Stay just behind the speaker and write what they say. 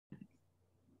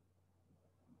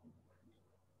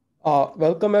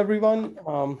Welcome, everyone.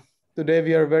 Today,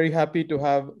 we are very happy to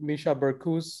have Micha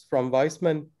Berkooz from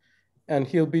Weizmann, and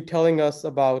he'll be telling us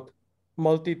about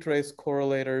multi-trace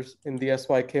correlators in the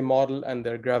SYK model and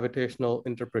their gravitational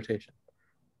interpretation.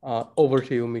 Over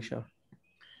to you, Micha.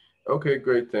 Okay,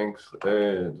 great, thanks.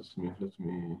 Okay,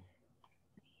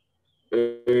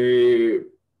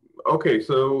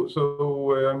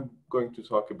 I'm going to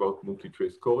talk about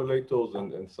multi-trace correlators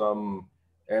and some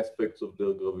aspects of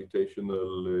their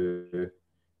gravitational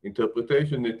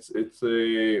interpretation. It's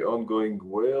a ongoing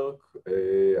work.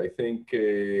 I think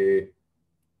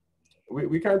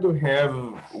we kind of have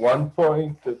one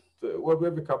point that well, we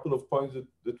have a couple of points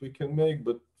that we can make,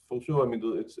 but for sure, I mean,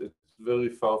 it's very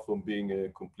far from being a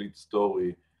complete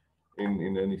story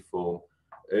in any form.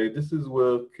 This is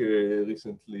work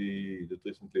recently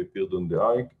appeared on the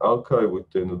archive with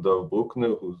Nadav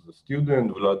Bruckner, who's a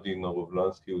student, Vladi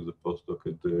Narovlansky, who's a postdoc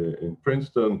in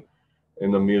Princeton,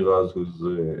 and Amir Raz, who's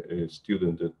a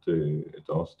student at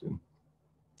Austin.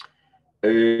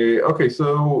 Okay,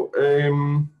 so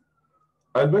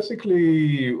I'll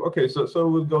basically, so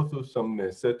we'll go through some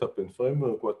setup and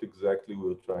framework, what exactly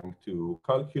we're trying to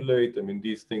calculate. I mean,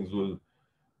 these things will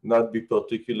not be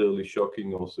particularly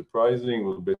shocking or surprising.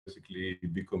 We'll basically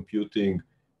be computing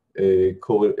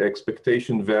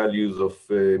expectation values of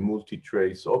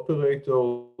multi-trace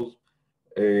operators.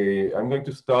 I'm going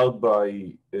to start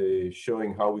by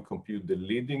showing how we compute the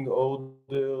leading order.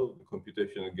 The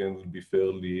computation, again, will be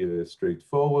fairly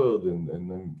straightforward,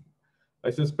 and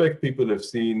I suspect people have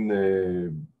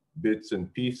seen bits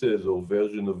and pieces or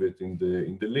version of it in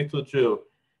the literature.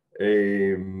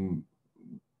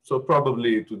 So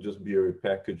probably it would just be a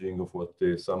repackaging of what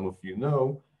some of you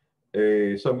know.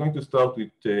 So I'm going to start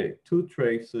with two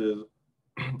traces,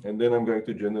 and then I'm going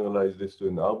to generalize this to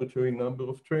an arbitrary number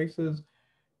of traces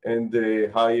and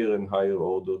higher and higher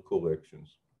order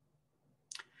corrections.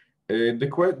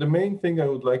 The main thing I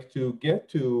would like to get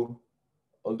to,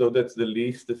 although that's the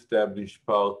least established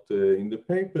part in the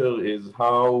paper, is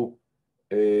how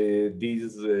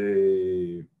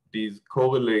these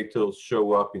correlators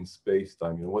show up in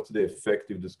space-time. You know, what's the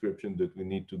effective description that we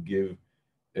need to give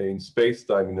in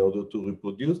space-time in order to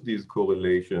reproduce these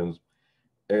correlations?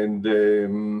 And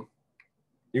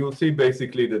you will see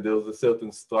basically that there's a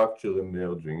certain structure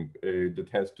emerging that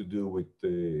has to do with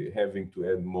having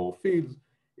to add more fields.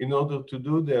 In order to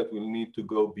do that, we'll need to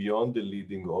go beyond the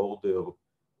leading order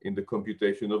in the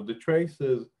computation of the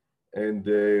traces, and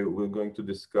we're going to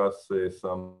discuss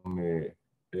some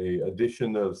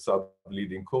additional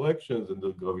subleading corrections and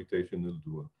the gravitational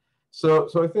dual. So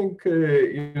I think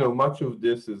you know, much of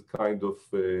this is kind of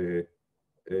a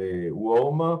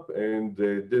warm-up, and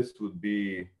this would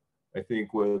be, I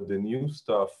think, where the new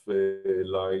stuff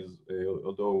lies,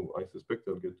 although I suspect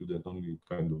I'll get to that only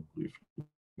kind of briefly.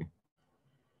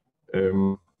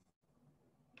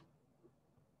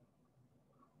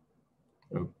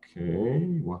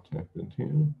 Okay, what happened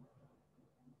here?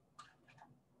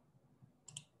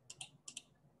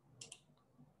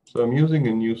 So I'm using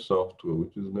a new software,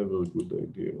 which is never a good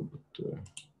idea, but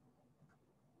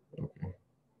okay.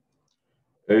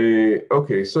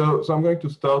 Okay, so I'm going to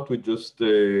start with just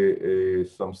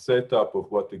some setup of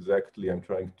what exactly I'm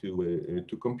trying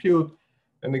to compute.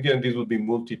 And again, these will be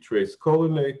multi-trace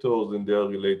correlators, and they are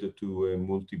related to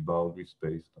multi-boundary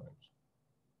spacetimes.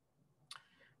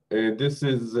 This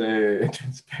is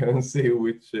transparency,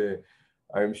 which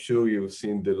I'm sure you've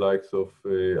seen the likes of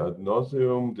ad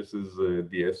nauseum. This is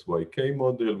the SYK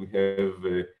model. We have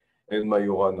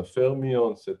N-Majorana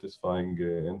fermions satisfying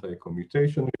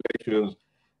anti-commutation relations.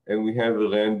 And we have a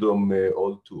random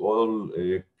all-to-all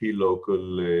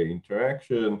p-local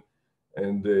interaction.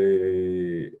 And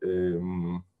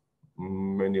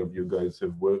many of you guys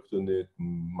have worked on it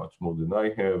much more than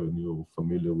I have, and you're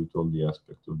familiar with all the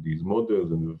aspects of these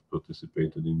models and have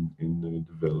participated in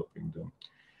developing them.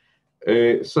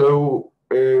 So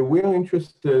we are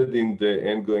interested in the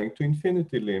n going to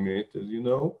infinity limit, as you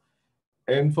know.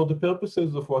 And for the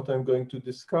purposes of what I'm going to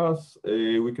discuss,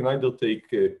 we can either take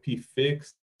p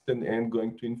fixed and n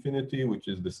going to infinity, which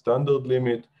is the standard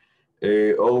limit,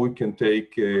 or we can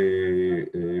take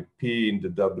p in the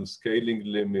double scaling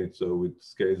limit, so with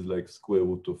scales like square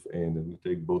root of n, and we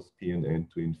take both p and n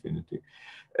to infinity.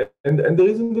 And the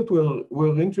reason that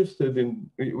we're interested in,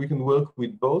 we can work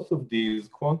with both of these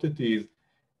quantities,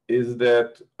 is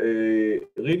that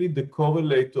really the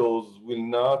correlators will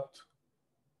not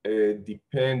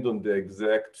depend on the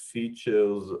exact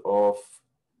features of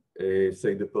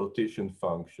say the partition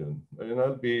function. And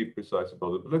I'll be precise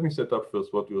about it, but let me set up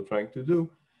first what we are trying to do.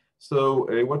 So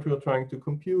what we are trying to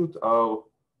compute are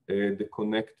the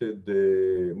connected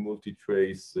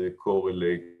multi-trace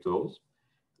correlators.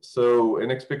 So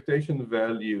an expectation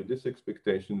value, this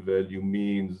expectation value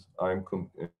means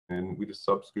and with a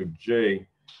subscript J,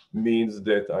 means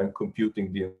that I'm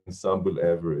computing the ensemble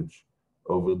average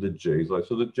over the J's. Right?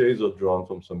 So the J's are drawn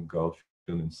from some Gaussian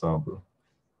ensemble.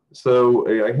 So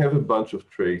I have a bunch of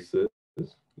traces.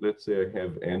 Let's say I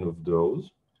have n of those.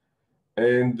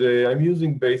 And I'm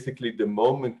using basically the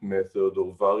moment method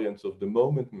or variants of the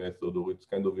moment method, or it's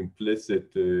kind of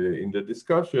implicit in the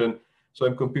discussion. So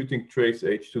I'm computing trace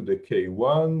h to the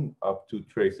k1 up to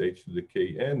trace h to the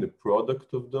kn, the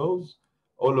product of those.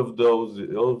 All of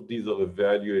these are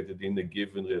evaluated in a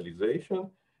given realization.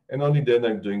 And only then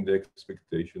I'm doing the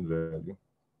expectation value.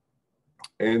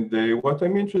 And what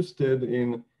I'm interested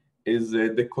in is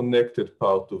the connected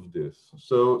part of this.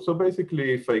 So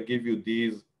basically, if I give you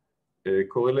these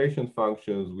correlation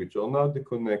functions which are not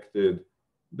connected,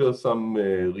 there's some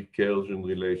recursion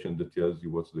relation that tells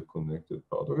you what's the connected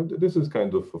part. This is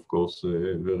kind of course,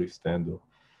 very standard.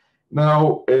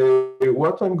 Now,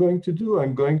 what I'm going to do,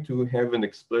 I'm going to have an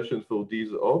expression for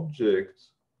these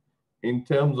objects in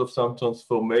terms of some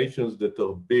transformations that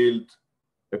are built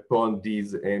upon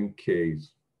these MKs.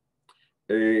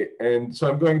 And so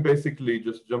I'm going basically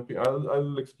just jumping,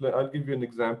 I'll give you an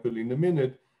example in a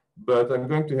minute, but I'm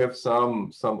going to have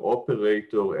some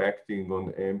operator acting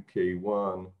on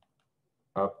MK1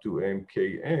 up to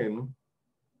MKN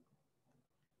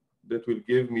that will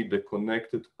give me the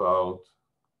connected part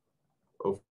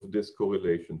of this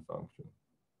correlation function.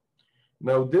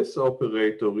 Now this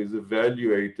operator is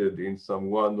evaluated in some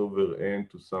 1 over n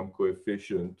to some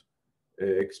coefficient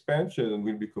expansion, and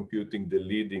we'll be computing the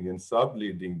leading and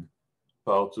subleading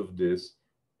parts of this.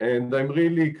 And I'm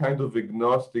really kind of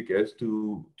agnostic as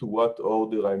to what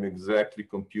order I'm exactly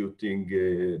computing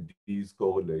these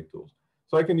correlators.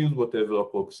 So I can use whatever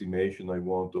approximation I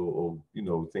want, or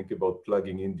think about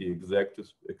plugging in the exact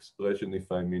expression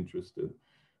if I'm interested.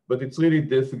 But it's really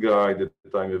this guy that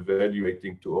I'm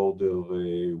evaluating to order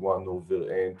 1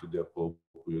 over n to the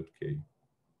appropriate k.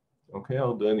 Okay,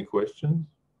 are there any questions?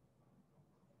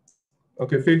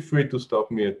 Okay, feel free to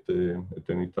stop me at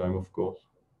any time, of course.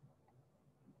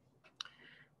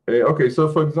 Okay, so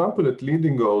for example, at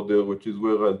leading order, which is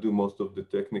where I'll do most of the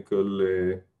technical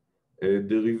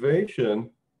derivation,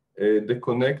 the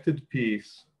connected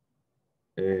piece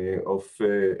of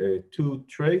 2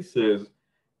 traces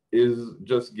is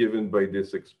just given by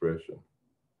this expression.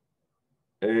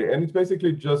 And it's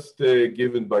basically just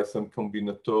given by some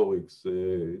combinatorics,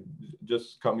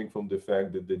 just coming from the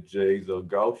fact that the J's are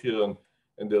Gaussian,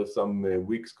 and there's some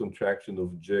Weeks contraction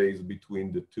of J's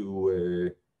between the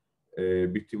two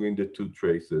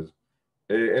traces.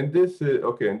 And this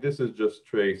is just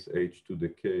trace h to the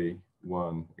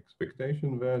k1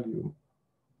 expectation value,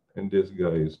 and this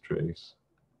guy is trace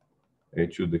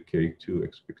h to the k2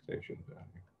 expectation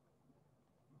value.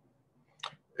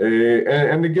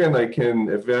 And again, I can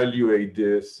evaluate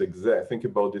this think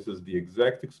about this as the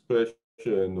exact expression,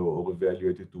 or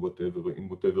evaluate it to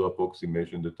whatever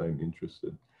approximation that I'm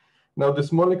interested. Now, the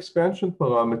small expansion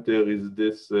parameter is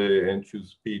this n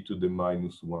choose p to the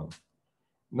 -1.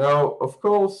 Now, of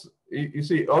course, you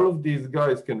see, all of these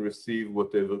guys can receive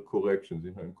whatever corrections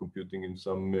if I'm computing in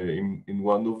some in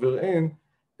 1 over n.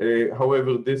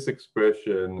 However, this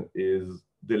expression is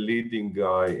the leading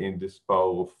guy in this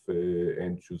power of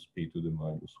n choose p to the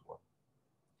 -1.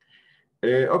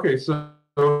 Okay, so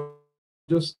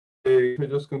if I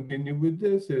just continue with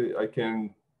this, I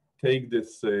can take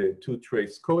this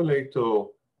 2-trace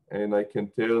correlator and I can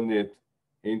turn it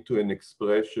into an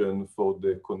expression for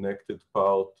the connected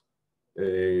part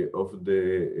of the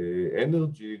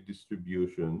energy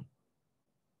distribution.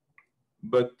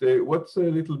 But what's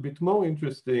a little bit more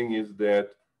interesting is that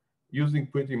using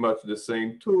pretty much the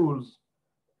same tools,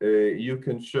 you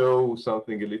can show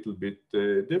something a little bit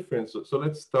different. So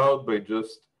let's start by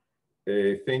just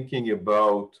thinking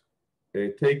about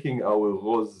taking our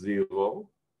rho 0,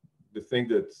 the thing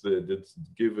that's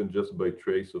given just by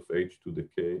trace of h to the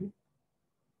k,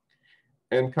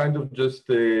 and kind of just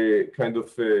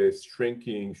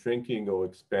shrinking or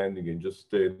expanding and just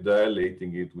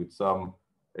dilating it with some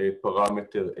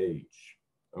parameter h.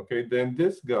 Okay, then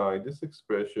this guy, this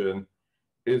expression,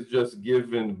 is just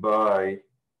given by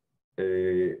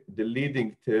the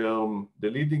leading term, the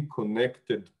leading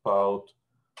connected part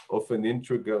of an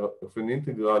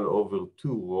integral over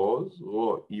 2 rhos,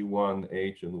 rho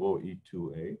E1H and rho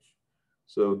E2H.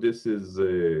 So this is,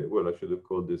 well, I should have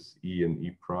called this E and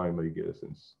E prime, I guess,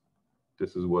 since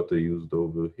this is what I used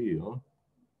over here.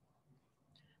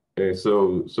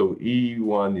 So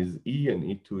E1 is E and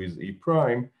E2 is E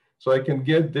prime. So I can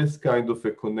get this kind of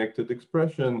a connected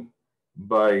expression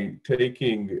by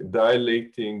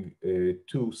dilating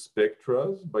two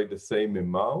spectra by the same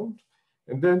amount,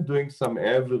 and then doing some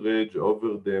average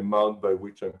over the amount by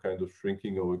which I'm kind of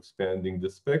shrinking or expanding the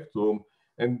spectrum.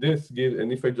 And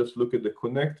if I just look at the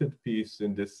connected piece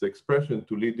in this expression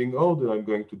to leading order, I'm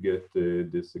going to get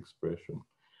this expression.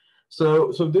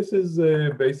 So this is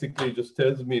basically just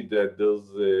tells me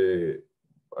that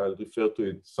I'll refer to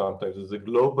it sometimes as a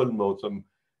global mode, some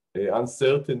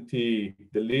uncertainty.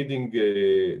 The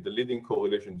leading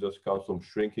correlation just comes from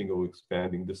shrinking or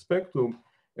expanding the spectrum.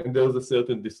 And there's a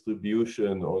certain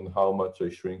distribution on how much I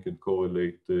shrink and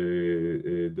correlate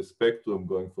the spectrum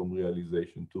going from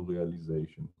realization to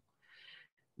realization.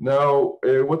 Now,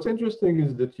 what's interesting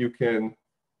is that you can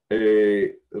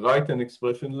write an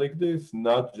expression like this,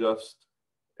 not just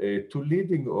to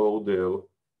leading order.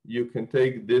 You can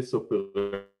take this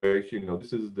operation,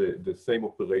 this is the same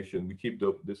operation. We keep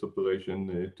this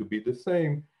operation to be the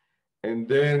same. And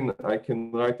then I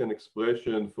can write an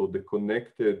expression for the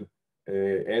connected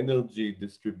energy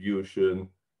distribution,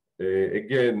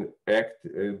 again, act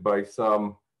by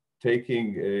some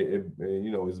taking,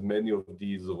 as many of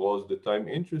these rows that I'm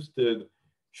interested,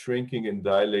 shrinking and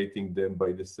dilating them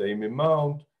by the same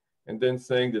amount, and then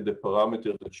saying that the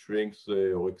parameter that shrinks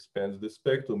or expands the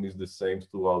spectrum is the same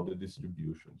throughout the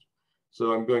distributions.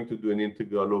 So I'm going to do an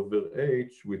integral over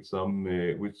h with some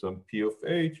p of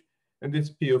h. And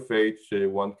this P of H,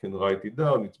 one can write it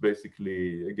down. It's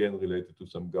basically, again, related to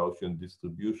some Gaussian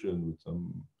distribution with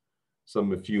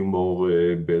a few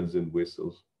more bells and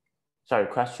whistles. Sorry,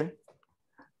 question?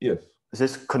 Yes.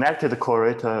 This connected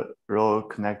correlator rho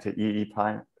connected E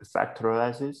prime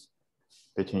factorizes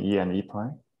between E and E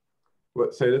prime?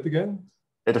 What, say that again?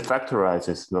 It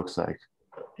factorizes, looks like,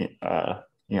 in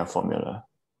a formula.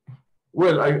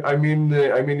 Well, I mean,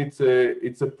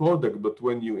 it's a product, but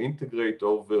when you integrate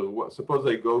over, suppose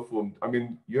I go from,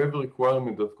 you have a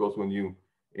requirement, of course, when you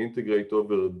integrate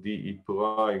over dE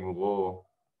prime rho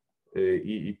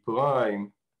EE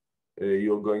prime,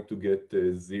 you're going to get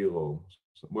 0.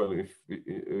 So, well,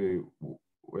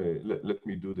 let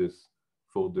me do this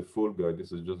for the full guy.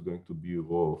 This is just going to be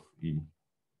rho of E,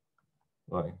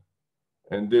 right?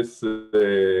 And this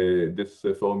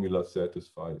formula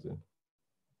satisfies it.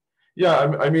 Yeah,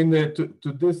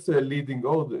 to this leading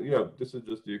order, yeah, this is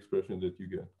just the expression that you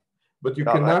get. But you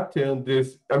cannot turn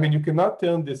this, you cannot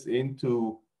turn this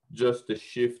into just a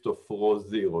shift of rho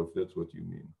 0, if that's what you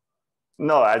mean.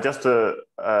 No, I just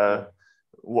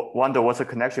wonder what's the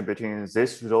connection between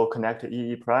this rho connected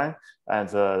EE prime and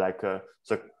sorry,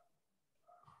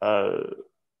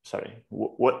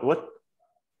 what?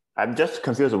 I'm just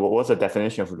confused. What's the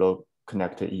definition of rho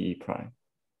connected EE prime?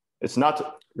 It's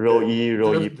not rho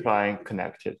E prime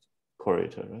connected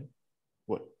correlator, right?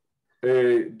 What?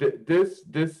 This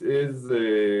is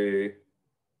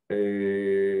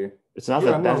it's not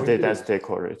a density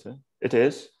correlator. It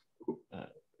is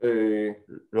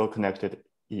rho connected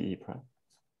EE prime.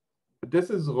 This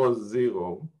is rho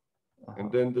 0,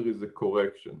 and then there is a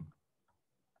correction.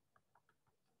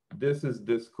 This is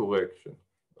this correction.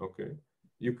 Okay,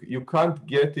 you can't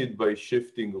get it by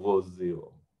shifting rho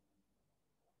 0.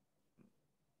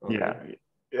 Okay.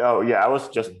 Yeah. I was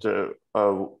just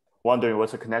wondering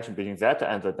what's the connection between that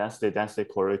and the density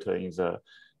correlator in the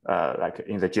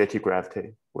in the JT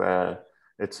gravity, where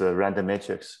it's a random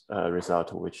matrix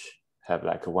result which have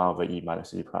 1 over E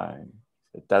minus E prime.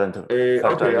 It doesn't. Okay,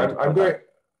 I'm going.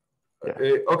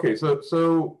 Yeah. Okay, so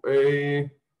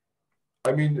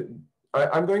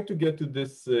I'm going to get to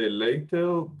this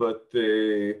later, but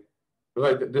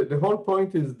right, the whole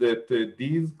point is that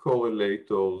these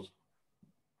correlators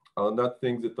are not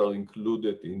things that are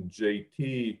included in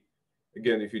JT.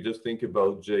 Again, if you just think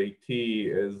about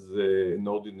JT as an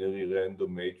ordinary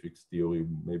random matrix theory,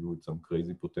 maybe with some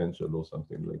crazy potential or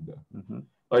something like that. Mm-hmm.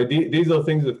 Right, these are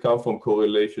things that come from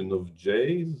correlation of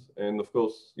J's. And of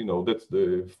course, that's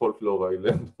the folklore I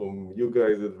learned from you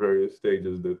guys at various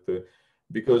stages, that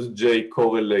because J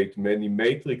correlate many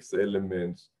matrix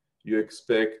elements, you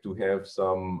expect to have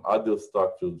some other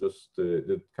structure just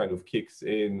that kind of kicks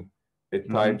in at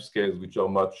time scales which are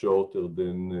much shorter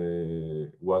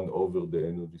than 1 over the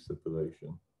energy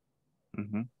separation.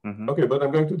 Okay, but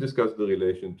I'm going to discuss the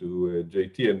relation to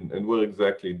JT and where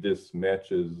exactly this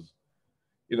matches,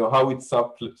 how it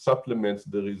supplements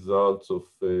the results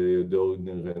of the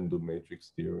ordinary random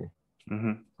matrix theory.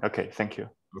 Okay, thank you.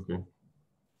 Okay.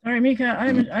 All right, Micha,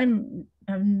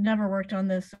 I've never worked on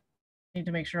this. I need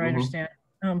to make sure I understand.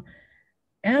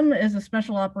 M is a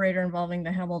special operator involving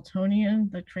the Hamiltonian,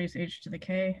 the trace h to the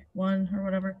k1 or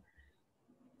whatever.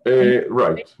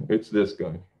 Right, it's this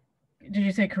guy. did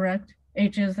you say correct?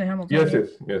 H is the Hamiltonian?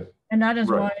 Yes. And that is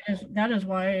Right.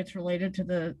 why it's related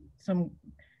to some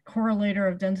correlator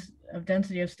of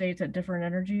density of states at different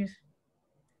energies?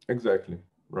 Exactly.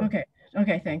 Right.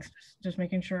 Okay, thanks. Just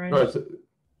making sure I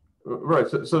Right.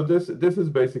 So this is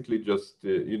basically just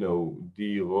you know,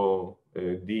 d rho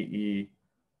dE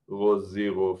rho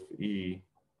 0 of e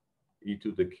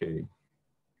to the k.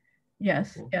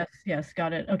 Yes, Okay. yes,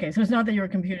 got it. Okay, so it's not that you were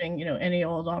computing, any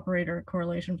old operator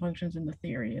correlation functions in the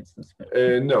theory. It's this.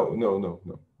 No.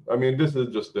 I mean, this is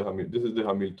just the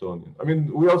Hamiltonian. I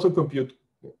mean, we also compute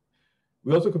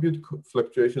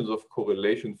fluctuations of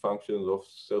correlation functions of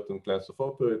certain class of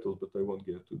operators, but I won't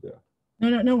get to that.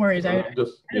 No worries. Okay. I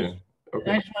just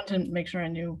wanted to make sure I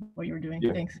knew what you were doing.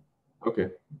 Yeah. Thanks. Okay.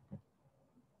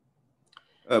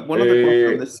 One other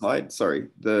question on this slide. Sorry,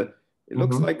 it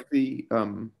looks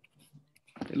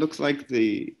like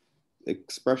the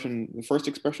expression, the first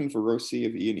expression for rho c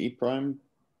of e and e prime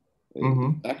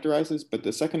factorizes, but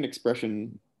the second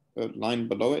expression, line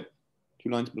below it, 2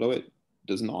 lines below it,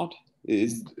 does not.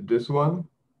 Is this one?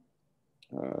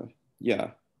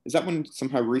 Yeah. Is that one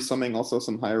somehow resumming also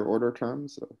some higher order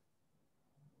terms?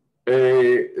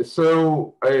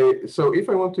 So if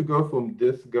I want to go from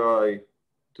this guy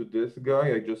to this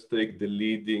guy, I just take the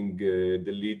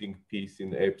leading piece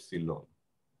in epsilon.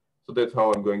 So that's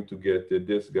how I'm going to get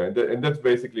this guy, and that's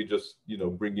basically just, you know,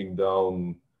 bringing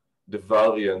down the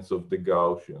variance of the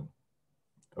Gaussian.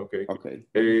 Okay. Okay.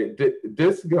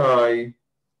 This guy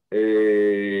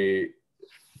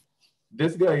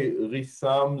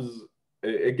resums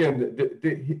again.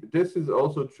 This is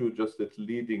also true just at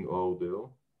leading order.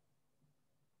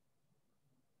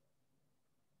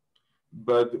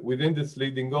 But within this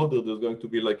leading order, there's going to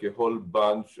be like a whole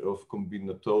bunch of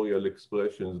combinatorial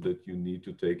expressions that you need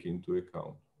to take into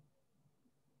account.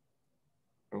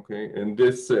 Okay, and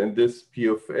this P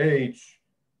of H,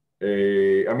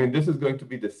 I mean, this is going to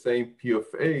be the same P of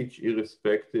H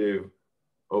irrespective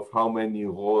of how many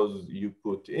rows you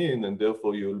put in, and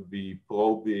therefore you'll be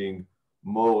probing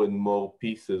more and more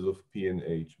pieces of P and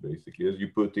H, basically, as you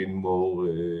put in more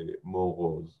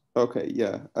rows. Okay,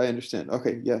 yeah, I understand.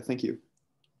 Okay, yeah, thank you.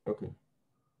 Okay.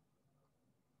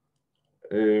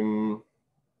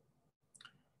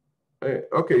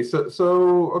 Okay,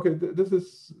 this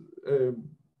is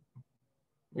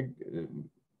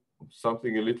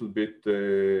something a little bit.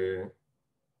 Okay,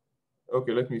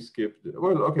 let me skip.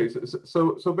 Well, okay,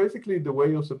 so basically the way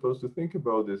you're supposed to think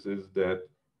about this is that.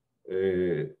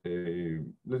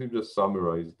 Let me just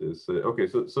summarize this. Okay,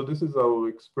 so this is our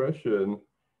expression.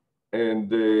 And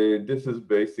this is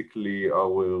basically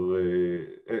our,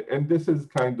 and this is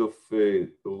kind of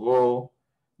rho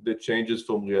that changes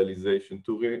from realization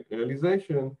to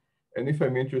realization. And if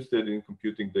I'm interested in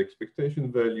computing the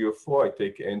expectation value of rho, I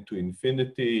take n to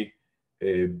infinity,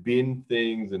 bin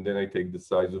things, and then I take the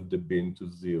size of the bin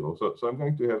to 0. So I'm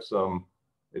going to have some,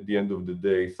 at the end of the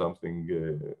day, something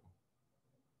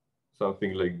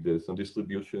like this, a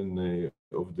distribution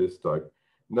of this type.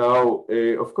 Now,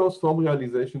 of course, from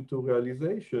realization to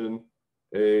realization,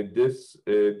 this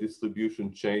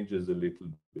distribution changes a little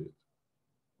bit,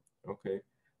 okay?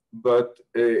 But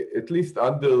at least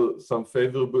under some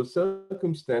favorable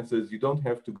circumstances, you don't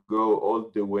have to go all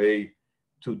the way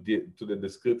to the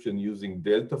description using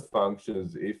delta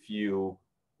functions if you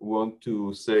want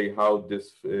to say how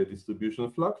this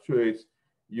distribution fluctuates.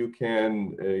 You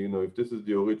can, you know, if this is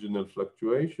the original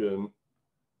fluctuation,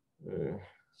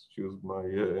 excuse my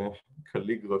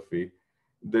calligraphy,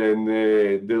 then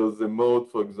there's a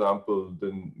mode, for example,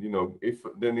 then, you know,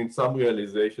 then in some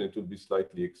realization it will be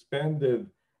slightly expanded,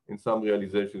 in some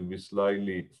realization it will be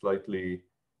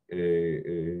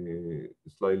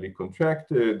slightly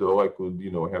contracted, or I could,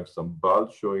 you know, have some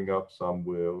bulge showing up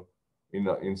somewhere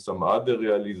in some other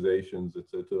realizations,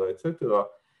 etc., etc.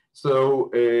 So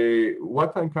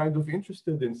what I'm kind of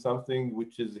interested in, something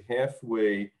which is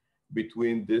halfway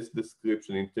between this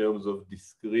description in terms of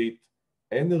discrete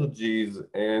energies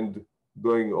and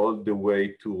going all the way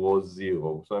to rho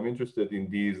 0. So I'm interested in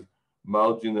these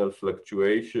marginal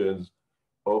fluctuations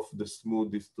of the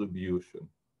smooth distribution.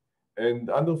 And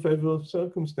under favorable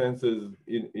circumstances,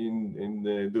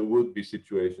 there would be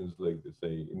situations like this,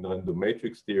 say, in random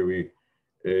matrix theory.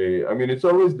 I mean, it's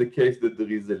always the case that there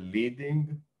is a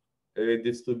leading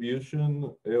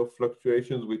distribution of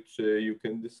fluctuations, which you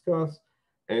can discuss.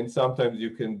 And sometimes you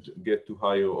can get to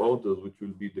higher orders, which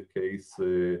will be the case.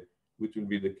 Here.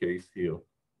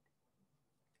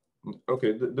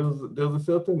 Okay, there's a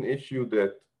certain issue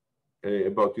that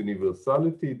about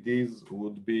universality. These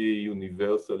would be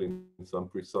universal in some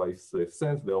precise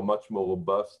sense. They are much more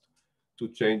robust to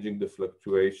changing the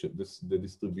fluctuation, the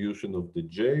distribution of the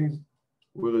J's,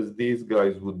 whereas these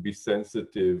guys would be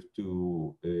sensitive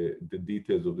to the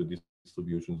details of the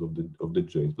distributions of the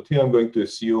J's. But here I'm going to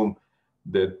assume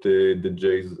that the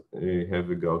J's have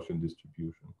a Gaussian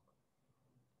distribution.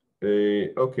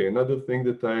 Okay, another thing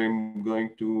that I'm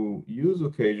going to use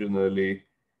occasionally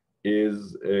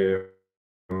is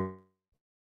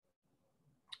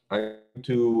I'm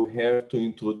to have to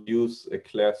introduce a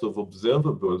class of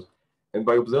observables. And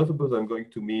by observables, I'm going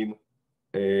to mean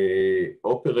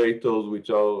operators which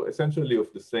are essentially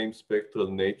of the same spectral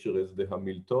nature as the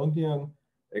Hamiltonian,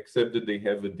 except that they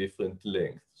have a different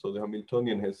length. So the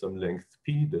Hamiltonian has some length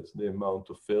p, that's the amount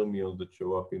of fermions that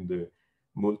show up in the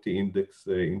multi-index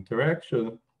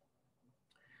interaction.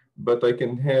 But I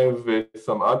can have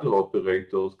some other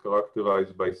operators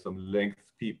characterized by some length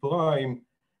p prime,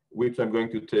 which I'm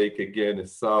going to take again a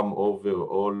sum over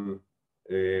all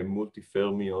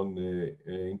multi-fermion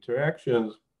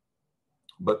interactions,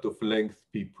 but of length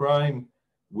p prime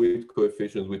with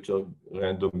coefficients which are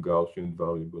random Gaussian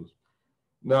variables.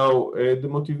 Now, the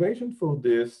motivation for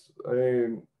this,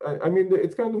 I mean,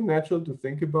 it's kind of natural to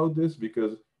think about this,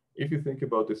 because if you think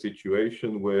about a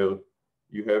situation where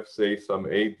you have, say, some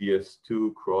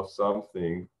ADS2 cross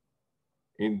something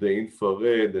in the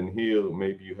infrared, and here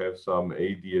maybe you have some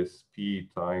ADSP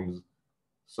times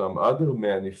some other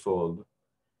manifold,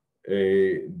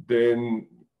 then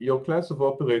your class of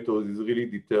operators is really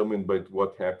determined by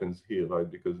what happens here, right?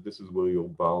 Because this is where your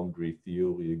boundary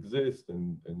theory exists,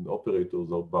 and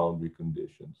operators are boundary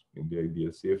conditions in the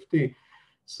ideal CFT.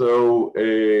 So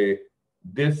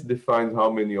this defines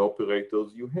how many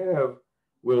operators you have,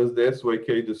 whereas the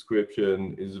SYK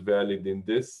description is valid in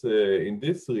this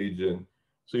region.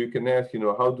 So you can ask,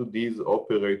 how do these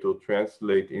operators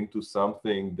translate into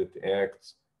something that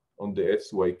acts on the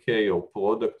SYK or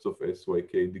products of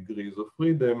SYK degrees of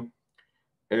freedom?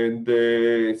 And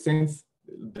since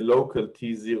the local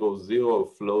T00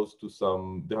 flows to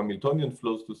some, the Hamiltonian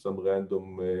flows to some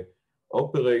random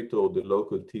operator, the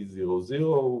local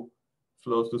T00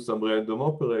 flows to some random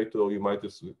operator, you might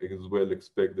as well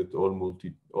expect that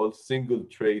all single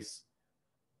trace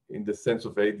in the sense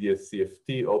of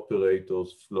ADS-CFT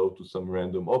operators flow to some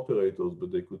random operators, but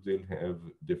they could still have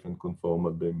different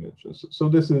conformal dimensions. So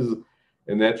this is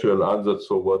a natural ansatz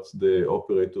for what's the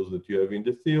operators that you have in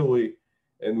the theory,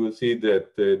 and we'll see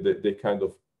that they kind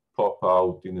of pop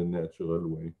out in a natural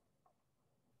way.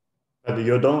 But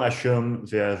you don't assume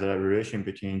there's a relation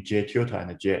between J tilde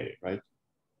and J, right?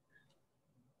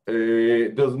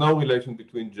 There's no relation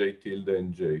between J tilde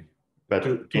and J.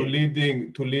 But to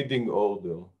leading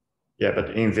order. Yeah,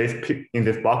 but in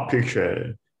this box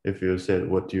picture, if you said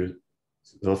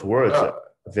those words,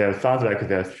 there sounds like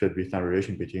there should be some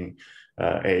relation between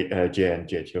J and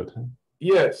J tilde.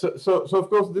 Yeah. So of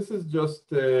course this is just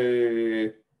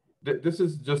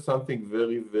something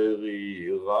very,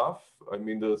 very rough. I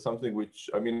mean, there's something which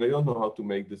I don't know how to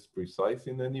make this precise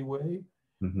in any way.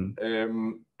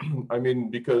 Mm-hmm. I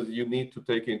mean, because you need to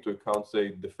take into account,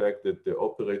 say, the fact that the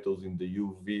operators in the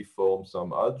UV form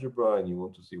some algebra, and you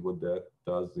want to see what that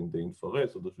does in the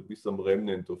infrared. So there should be some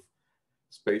remnant of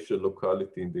spatial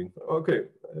locality in the infrared. Okay,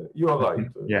 you are right.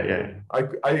 Yeah.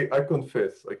 I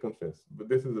confess. But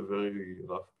this is a very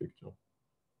rough picture.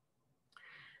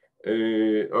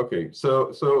 Okay,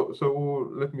 so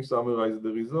let me summarize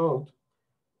the result.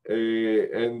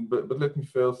 But let me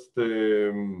first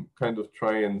kind of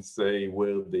try and say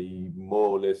where they more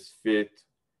or less fit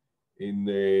in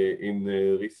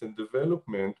recent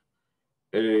development.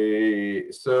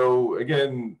 So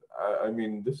again, I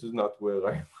mean, this is not where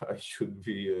I should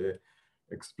be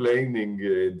explaining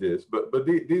this, but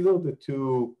these are the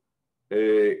two,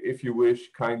 if you wish,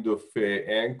 kind of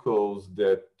anchors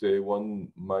that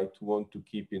one might want to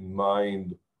keep in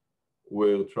mind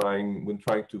when trying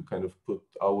to kind of put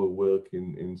our work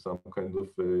in some kind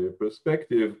of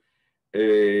perspective.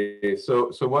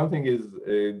 So one thing is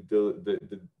there's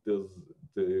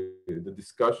the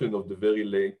discussion of the very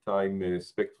late time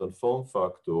spectral form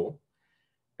factor.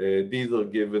 These are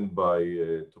given by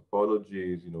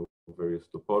topologies, various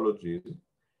topologies.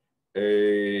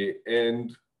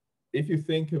 And if you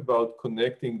think about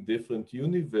connecting different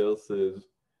universes,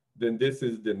 then this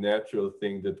is the natural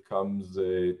thing that comes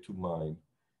to mind.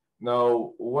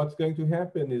 Now, what's going to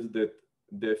happen is that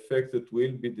the effects that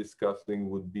we'll be discussing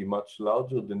would be much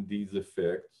larger than these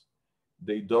effects.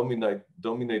 They dominate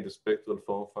the spectral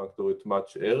form factor at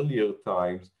much earlier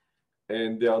times,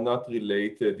 and they are not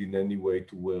related in any way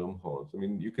to wormholes. I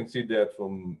mean, you can see that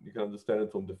you can understand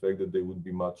it from the fact that they would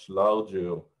be much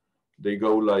larger they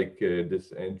go like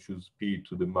this n choose p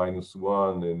to the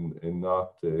 -1 and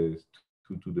not 2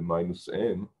 to the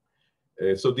 -n.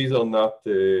 So these are not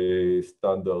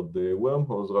standard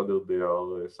wormholes, rather they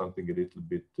are something a little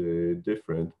bit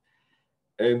different.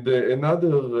 And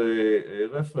another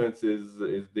reference is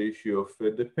the issue of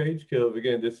the page curve.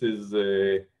 Again, this is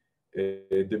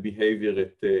the behavior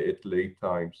at late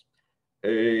times.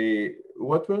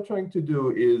 What we're trying to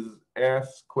do is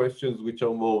ask questions which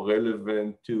are more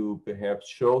relevant to perhaps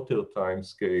shorter time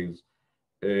scales.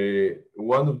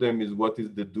 One of them is what is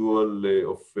the dual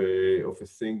of a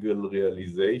single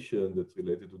realization that's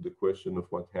related to the question of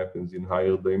what happens in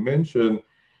higher dimension,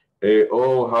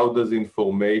 or how does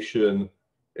information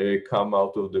come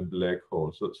out of the black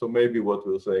hole. So maybe what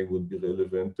we're saying would be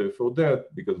relevant for that,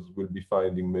 because we'll be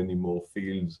finding many more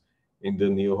fields in the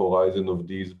near horizon of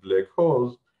these black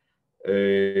holes.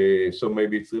 So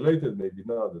maybe it's related, maybe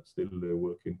not. It's still a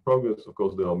work in progress. Of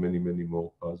course, there are many, many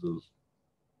more puzzles.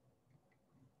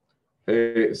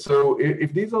 So if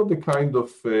these are the kind of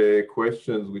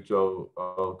questions which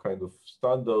are kind of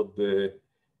standard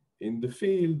in the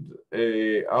field,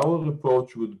 our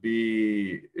approach would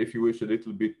be, if you wish, a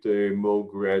little bit more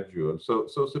gradual.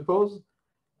 So suppose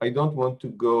I don't want to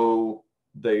go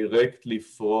directly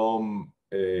from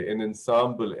an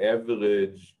ensemble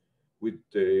average with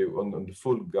on the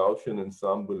full Gaussian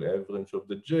ensemble average of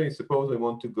the J. Suppose I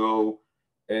want to go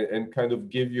and kind of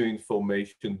give you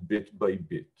information bit by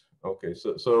bit. Okay,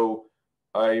 so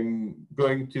I'm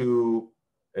going to,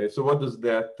 so what does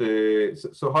that,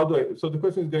 so how do I, so the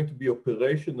question is going to be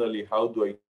operationally, how do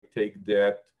I take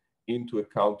that into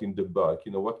account in the bulk?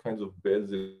 You know, what kinds of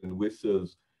bells and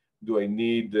whistles do I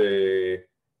need to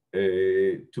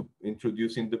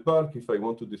introduce in the bulk if I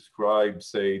want to describe,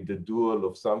 say, the dual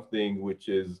of something which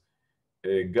is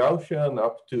Gaussian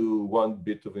up to one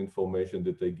bit of information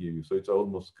that I give you. So it's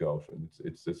almost Gaussian.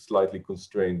 It's a slightly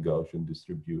constrained Gaussian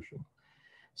distribution.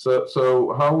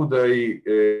 So how would I,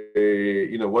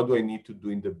 you know, what do I need to do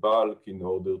in the bulk in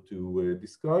order to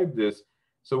describe this?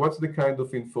 So what's the kind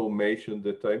of information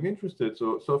that I'm interested?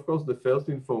 So of course, the first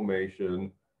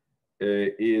information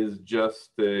is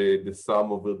just the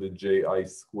sum over the ji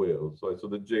squared. So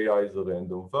the ji's are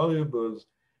random variables.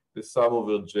 The sum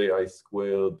over ji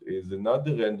squared is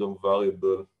another random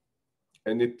variable,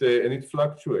 and it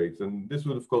fluctuates. And this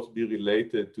will of course be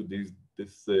related to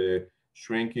this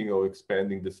shrinking or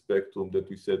expanding the spectrum that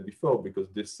we said before, because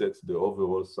this sets the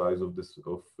overall size of the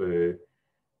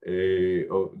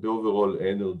overall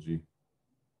energy.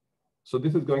 So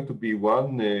this is going to be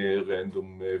one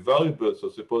random variable. So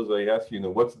suppose I ask you,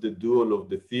 what's the dual of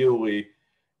the theory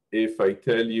if I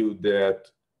tell you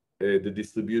that the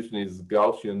distribution is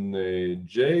Gaussian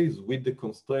J's with the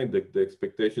constraint that the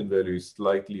expectation value is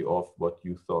slightly off what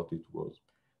you thought it was.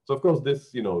 So of course this,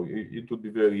 it would be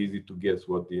very easy to guess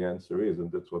what the answer is,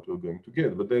 and that's what we're going to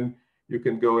get. But then you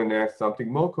can go and ask something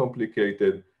more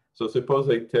complicated. So suppose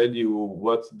I tell you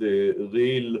what's the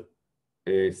real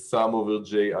sum over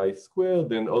ji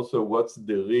squared, and also what's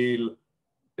the real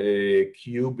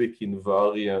cubic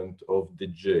invariant of the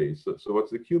j. So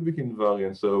what's the cubic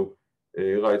invariant? So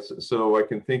right, so I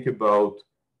can think about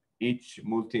each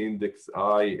multi-index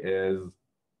I as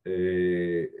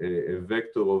a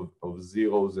vector of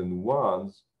zeros and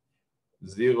ones.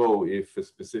 0 if a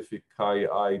specific chi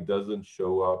I doesn't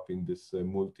show up in this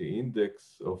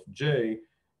multi-index of j,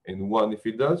 and 1 if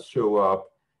it does show up.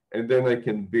 And then I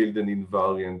can build an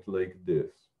invariant like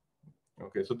this.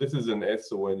 Okay, so this is an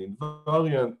SON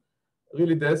invariant.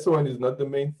 Really, the SON is not the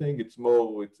main thing. It's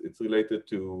more, it's related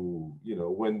to,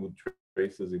 when would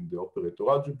traces in the operator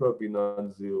algebra be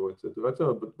non-zero, etc.,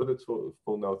 etc. But let's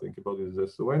for now think about it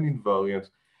as SON invariants.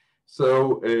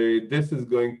 So this is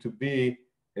going to be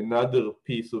another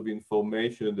piece of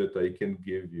information that I can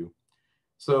give you.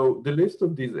 So the list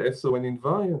of these SON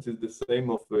invariants is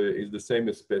the same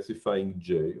as specifying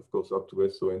J, of course, up to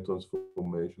SON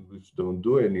transformations, which don't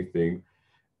do anything.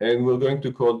 And we're going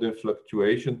to call them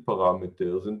fluctuation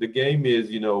parameters. And the game is,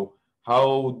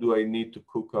 how do I need to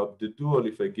cook up the dual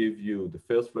if I give you the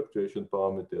first fluctuation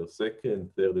parameter, second,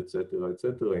 third, etc.,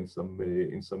 in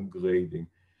some grading.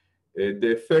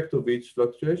 The effect of each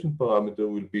fluctuation parameter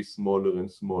will be smaller and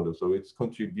smaller. So its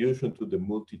contribution to the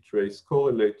multi-trace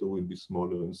correlator will be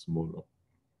smaller and smaller.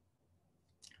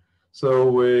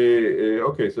 So,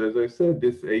 okay, so as I said,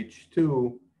 this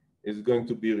H2 is going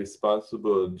to be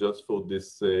responsible just for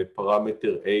this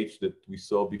parameter H that we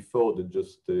saw before that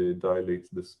just dilates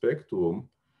the spectrum.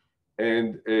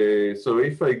 And so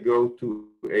if I go to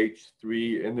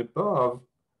H3 and above,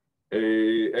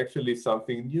 actually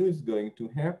something new is going to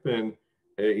happen,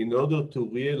 in order to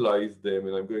realize them,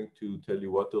 and I'm going to tell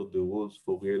you what are the rules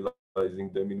for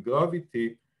realizing them in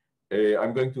gravity,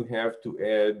 I'm going to have to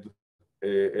add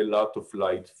a lot of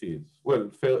light fields. Well,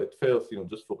 at first,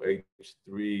 just for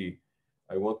H3,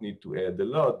 I won't need to add a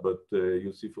lot, but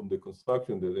you'll see from the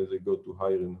construction that as I go to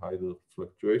higher and higher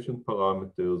fluctuation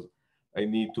parameters, I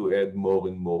need to add more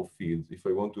and more fields if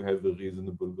I want to have a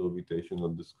reasonable gravitational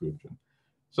description.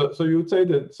 So you would say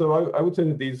that, I would say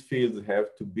that these fields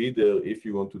have to be there if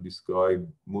you want to describe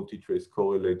multi-trace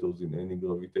correlators in any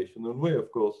gravitational way. Of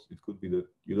course, it could be that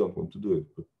you don't want to do it,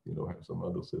 but have some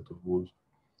other set of rules.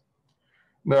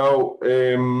 Now,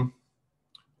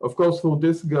 of course, for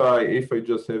this guy, if I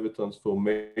just have a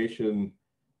transformation,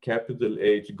 capital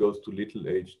H goes to little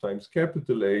h times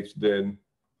capital H, then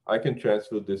I can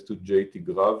transfer this to JT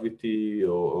gravity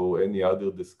or any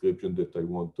other description that I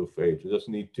want of H. I just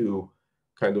need to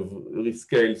kind of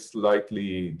rescale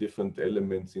slightly different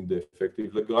elements in the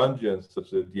effective Lagrangian, such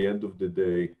that at the end of the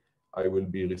day, I will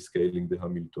be rescaling the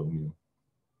Hamiltonian.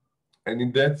 And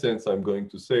in that sense, I'm going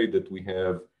to say that we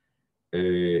have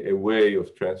a way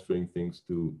of transferring things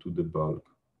to the bulk.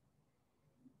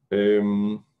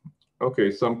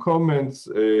 Okay, some comments.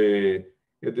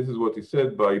 Yeah, this is what he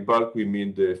said. By bulk, we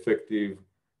mean the effective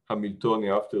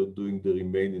Hamiltonian after doing the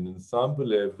remaining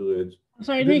ensemble average.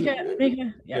 Sorry,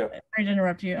 Micha, yeah, sorry to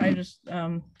interrupt you. I just,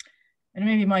 and it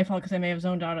may be my fault because I may have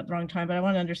zoned out at the wrong time, but I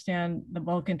want to understand the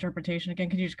bulk interpretation again.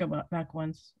 Could you just go back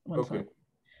once? Okay.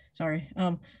 Sorry.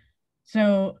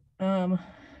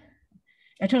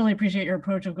 I totally appreciate your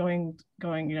approach of going,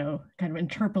 kind of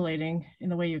interpolating in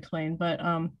the way you explain. But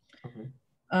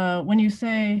when you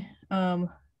say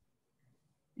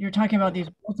you're talking about these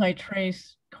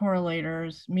multi-trace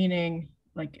correlators, meaning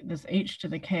like this H to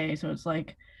the K, so it's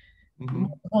like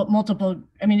multiple.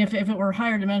 I mean, if it were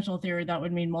higher dimensional theory, that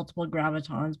would mean multiple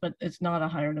gravitons, but it's not a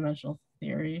higher dimensional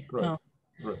theory. Right.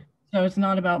 Right. So it's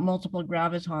not about multiple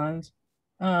gravitons.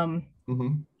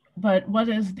 But what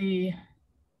is the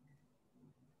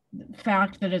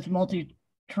fact that it's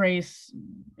multi-trace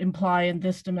imply in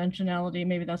this dimensionality?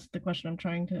 Maybe that's the question I'm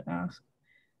trying to ask.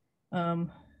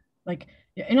 Like,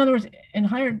 in other words, in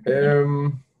higher.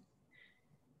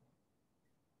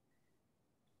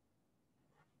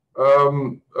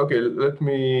 Okay, let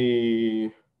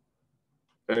me.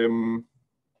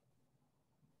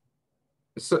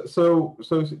 So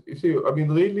you see, I mean,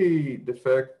 really, the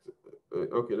fact.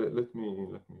 Okay, let me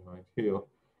write here.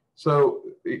 So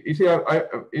you see,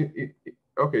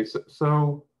 okay,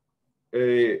 so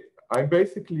I'm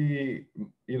basically,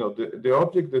 the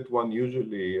object that one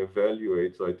usually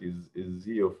evaluates, right, is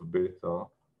Z of beta,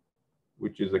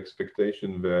 which is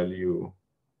expectation value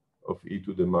of e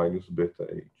to the minus beta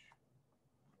h.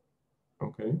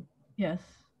 Okay. Yes.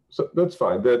 So that's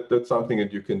fine. That's something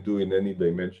that you can do in any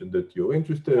dimension that you're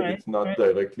interested. Right, it's not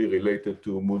directly related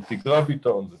to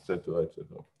multi-gravitons, etc.,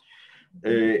 etc.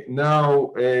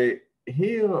 Now,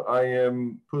 here I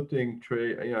am putting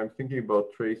I'm thinking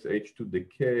about trace h to the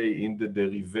k in the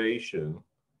derivation,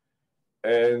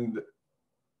 and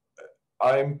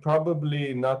I'm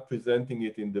probably not presenting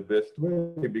it in the best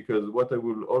way, because what I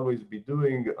will always be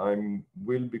doing,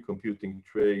 will be computing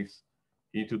trace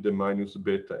e to the minus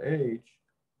beta h,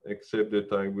 except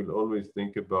that I will always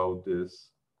think about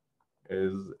this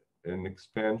as an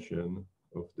expansion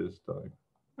of this type.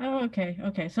 Oh, okay,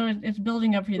 okay. So it's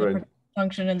building up for you, right. The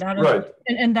function, and that is right.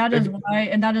 and that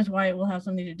is why it will have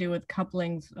something to do with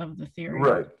couplings of the theory.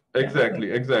 Right. Exactly.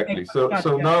 Yeah. Exactly. Okay.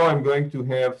 So now I'm going to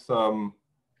have some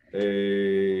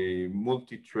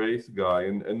multi-trace guy,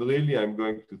 and really I'm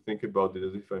going to think about it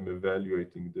as if I'm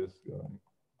evaluating this guy.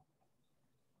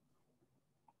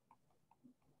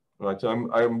 Right, so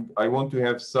I want to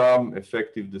have some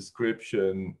effective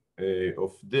description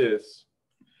of this.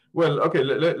 Well, okay,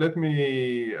 let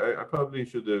me, I probably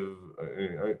should have,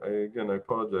 again, I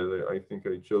apologize. I think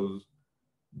I chose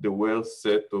the worst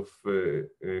set of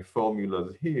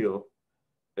formulas here.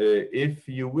 If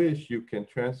you wish, you can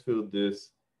transfer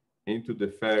this into the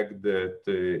fact that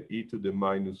e to the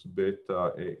minus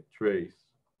beta trace,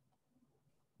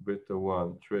 beta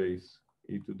 1 trace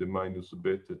e to the minus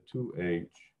beta 2h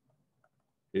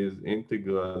is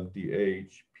integral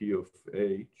dh p of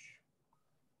h,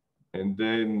 and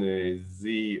then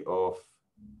z of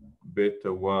beta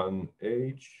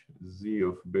 1h, z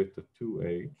of beta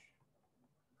 2h,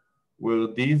 where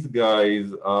these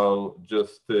guys are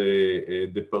just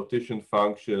the partition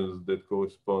functions that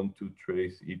correspond to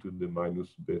trace e to the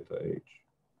minus beta h.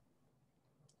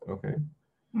 Okay.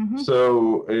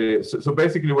 So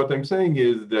basically what I'm saying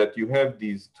is that you have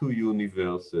these two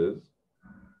universes.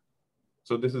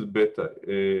 So this is beta,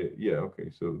 yeah,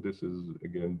 okay. So this is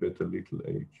again beta little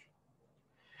h.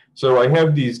 So I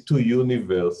have these two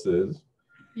universes,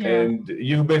 and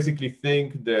you basically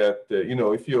think that you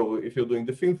know, if you're doing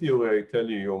the field theory, I tell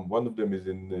you, one of them is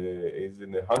in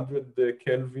 100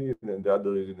 Kelvin and the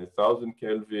other is in 1,000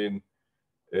 Kelvin.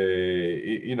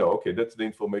 You know, okay, that's the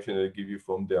information I give you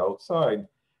from the outside.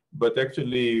 But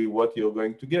actually, what you're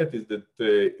going to get is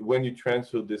that when you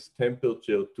transfer this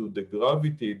temperature to the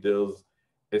gravity, there's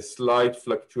a slight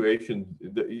fluctuation.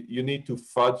 You need to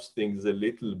fudge things a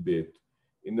little bit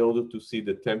in order to see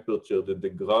the temperature that the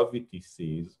gravity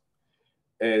sees.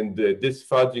 And this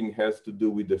fudging has to do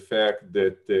with the fact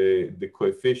that the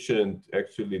coefficient,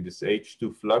 actually this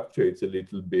H2 fluctuates a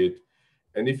little bit.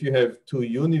 And if you have two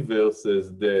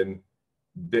universes, then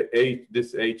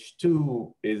this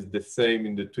H2 is the same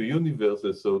in the two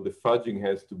universes, so the fudging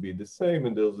has to be the same,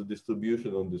 and there's a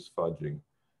distribution on this fudging.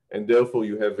 And therefore,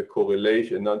 you have a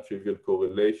correlation, a non-trivial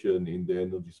correlation in the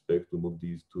energy spectrum of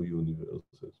these two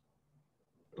universes.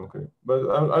 Okay, but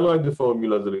I like the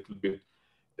formulas a little bit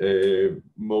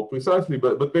more precisely,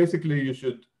 but basically you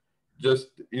should just,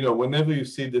 you know, whenever you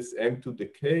see this m to the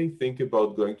k, think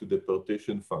about going to the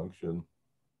partition function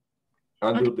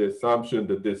under the assumption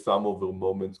that the sum over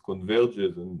moments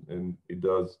converges, and it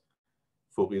does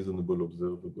for reasonable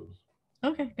observables.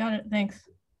 Okay, got it. Thanks.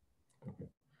 Okay.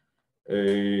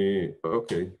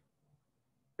 Okay.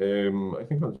 I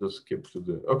think I'll just skip to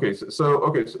the. Okay.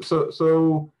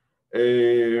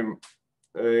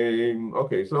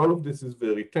 Okay, so all of this is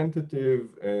very tentative,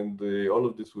 and all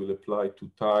of this will apply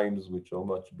to times which are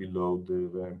much below the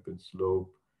ramp and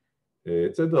slope,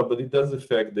 etc. But it does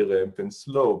affect the ramp and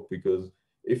slope, because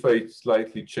if I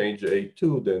slightly change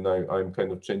A2, then I'm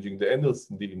kind of changing the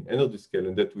energy scale,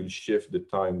 and that will shift the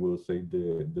time where, say,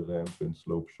 the ramp and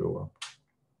slope show up.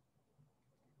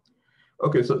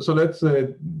 Okay, so let's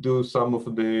do some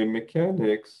of the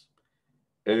mechanics.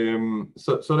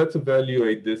 So let's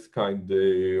evaluate this kind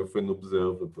of an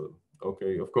observable.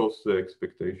 Okay, of course, the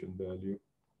expectation value.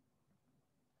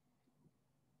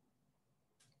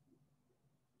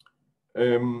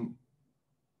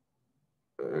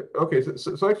 Okay,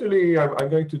 so actually, I'm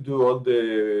going to do all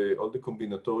the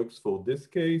combinatorics for this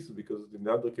case, because in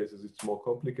the other cases it's more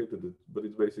complicated, but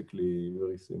it's basically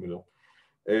very similar.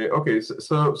 Okay,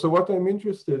 so what I'm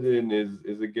interested in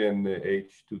is again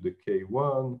h to the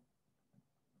k1.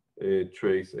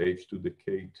 Trace h to the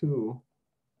k2,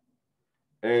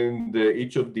 and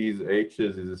each of these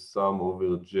h's is a sum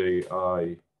over ji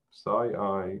psi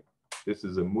I. This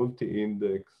is a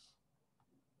multi-index,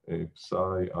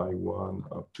 psi I1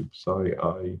 up to psi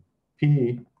I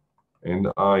p, and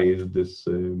I is this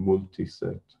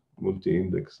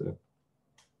multi-index set.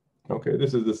 Okay,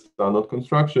 this is the standard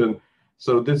construction.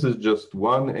 So this is just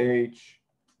one h.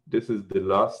 This is the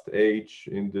last h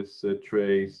in this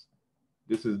trace.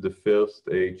 This is the first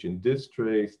h in this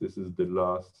trace. This is the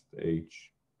last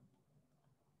h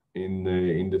in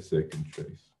the second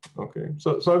trace. Okay,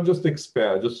 so I've just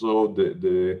just so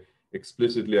the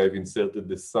explicitly I've inserted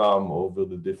the sum over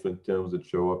the different terms that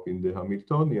show up in the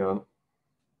Hamiltonian.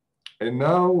 And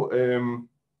now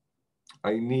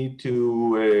I need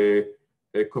to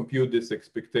compute this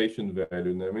expectation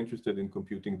value, and I'm interested in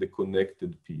computing the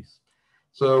connected piece.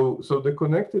 So the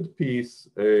connected piece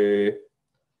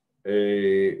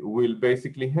will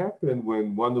basically happen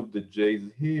when one of the j's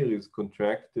here is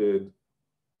contracted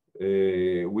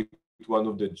with one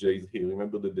of the j's here.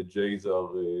 Remember that the j's are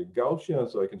Gaussian,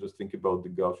 so I can just think about the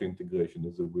Gaussian integration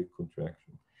as a weak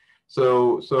contraction. So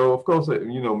of course,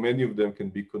 you know, many of them can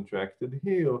be contracted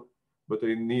here, but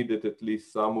I need that at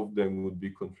least some of them would be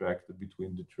contracted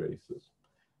between the traces.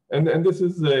 And this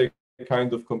is a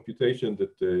kind of computation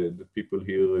that the people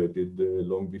here did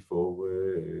long before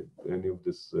any of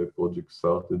this project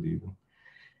started even.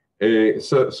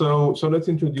 So let's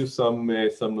introduce some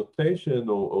notation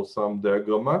or some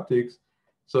diagrammatics.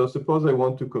 So suppose I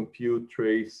want to compute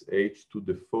trace h to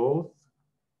the 4th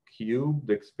cubed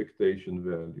expectation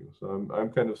value. So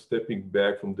I'm kind of stepping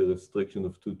back from the restriction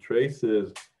of two traces,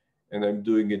 and I'm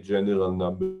doing a general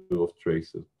number of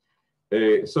traces.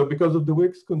 So because of the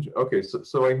Weeks, okay,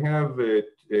 so I have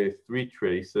 3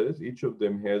 traces. Each of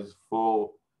them has 4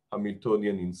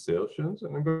 Hamiltonian insertions,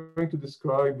 and I'm going to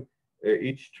describe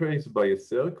each trace by a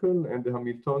circle and the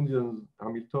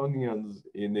Hamiltonians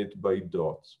in it by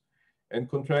dots. And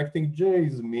contracting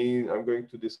j's mean I'm going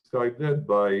to describe that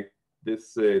by this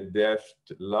dashed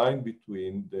line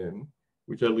between them,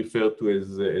 which I'll refer to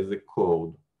as a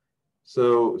chord.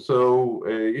 So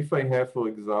if I have, for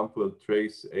example,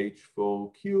 trace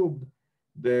h4 cubed,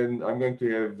 then I'm going to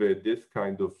have this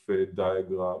kind of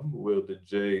diagram where the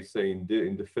J, say in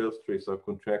the first trace, are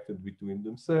contracted between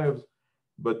themselves,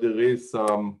 but there is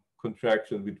some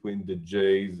contraction between the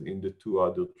J's in the two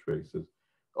other traces.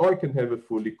 Or I can have a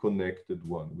fully connected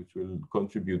one, which will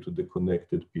contribute to the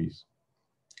connected piece.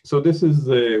 So this is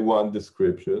one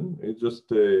description. It just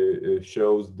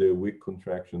shows the weak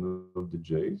contraction of the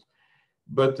J's.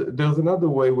 But there's another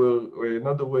way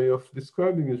of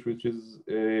describing it, which is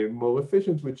more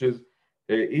efficient, which is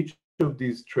each of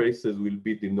these traces will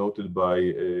be denoted by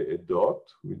a dot,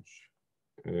 which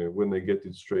when I get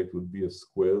it straight would be a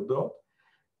square dot.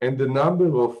 And the number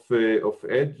of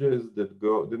edges that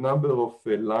go, the number of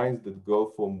lines that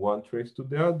go from one trace to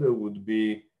the other would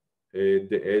be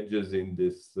the edges in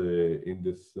this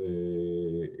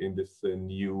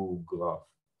new graph.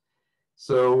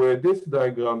 So this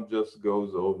diagram just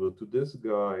goes over to this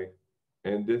guy,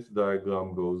 and this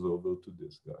diagram goes over to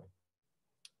this guy.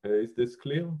 Is this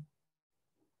clear?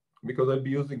 Because I'll be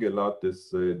using a lot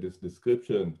this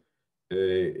description.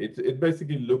 It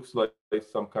basically looks like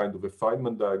some kind of a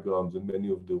Feynman diagrams, and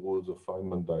many of the rules of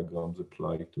Feynman diagrams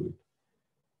apply to it.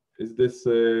 Is this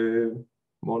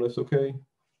more or less okay?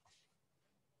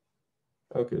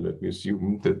 Okay, let me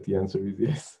assume that the answer is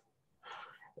yes.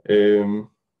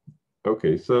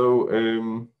 Okay, so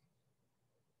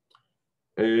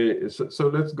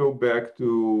let's go back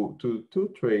to two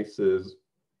traces,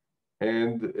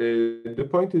 and the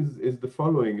point is the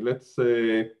following. Let's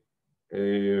say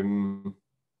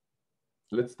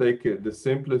let's take the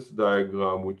simplest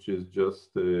diagram, which is just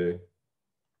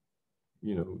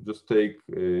just take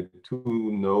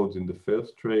two nodes in the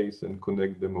first trace and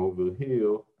connect them over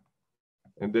here,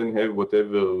 and then have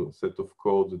whatever set of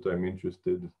codes that I'm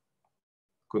interested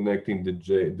connecting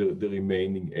the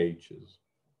remaining H's.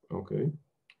 Okay.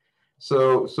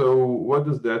 So what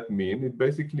does that mean? It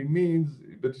basically means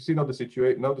that you see now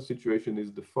the situation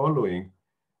is the following.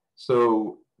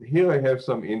 So here I have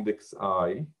some index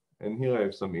I, and here I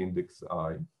have some index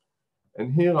I.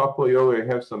 And here a priori I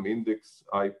have some index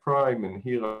I prime, and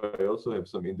here I also have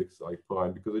some index I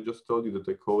prime, because I just told you that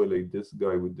I correlate this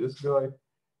guy with this guy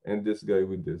and this guy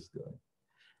with this guy.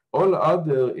 All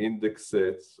other index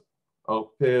sets are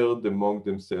paired among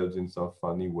themselves in some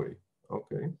funny way.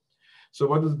 Okay. So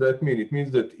what does that mean? It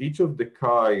means that each of the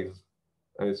chi's,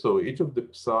 each of the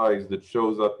psi's that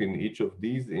shows up in each of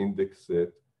these index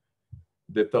sets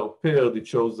that are paired, it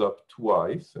shows up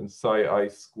twice, and psi I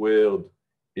squared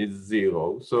is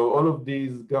 0. So all of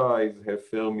these guys have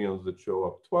fermions that show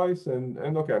up twice, and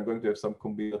okay, I'm going to have some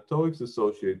combinatorics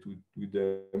associated with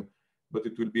them, but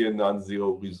it will be a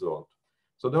non-zero result.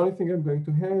 So the only thing I'm going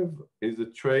to have is a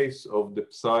trace of the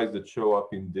psi's that show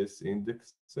up in this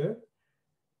index set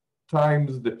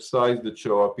times the psi's that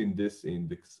show up in this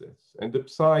index set. And the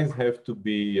psi's have to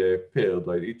be paired,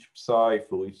 like each psi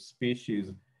for each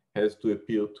species has to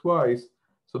appear twice.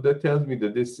 So that tells me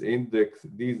that these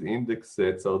index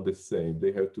sets are the same.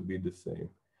 They have to be the same.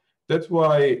 That's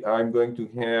why I'm going to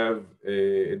have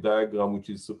a diagram which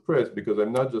is suppressed, because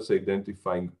I'm not just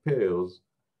identifying pairs,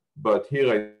 but here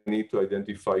I need to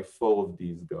identify 4 of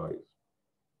these guys.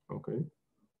 Okay.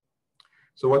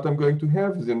 So what I'm going to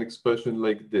have is an expression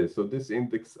like this. So this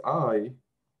index I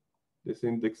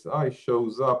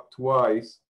shows up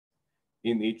twice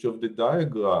in each of the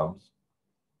diagrams.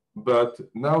 But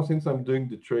now, since I'm doing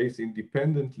the trace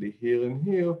independently here and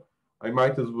here, I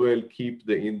might as well keep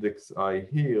the index I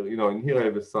here. And here I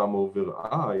have a sum over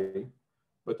I,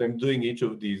 but I'm doing each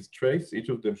of these traces. Each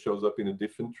of them shows up in a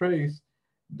different trace.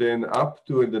 Then up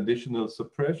to an additional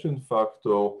suppression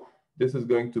factor, this is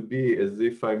going to be as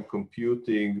if I'm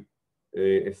computing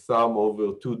a sum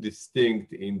over 2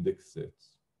 distinct index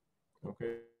sets.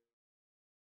 Okay.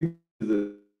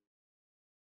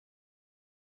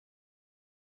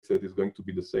 Set is going to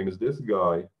be the same as this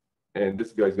guy, and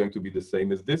this guy is going to be the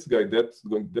same as this guy. That's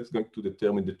going to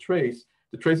determine the trace.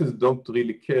 The traces don't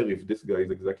really care if this guy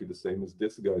is exactly the same as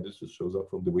this guy. This just shows up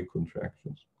from the weak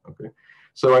contractions. Okay,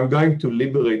 so I'm going to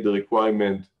liberate the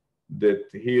requirement that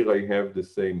here I have the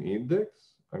same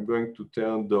index. I'm going to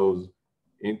turn those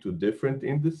into different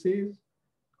indices.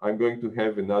 I'm going to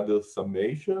have another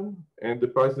summation, and the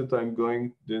price that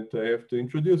I have to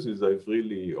introduce is I've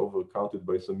really overcounted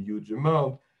by some huge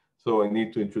amount. So I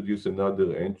need to introduce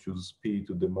another n choose p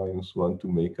to the -1 to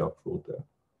make up for that.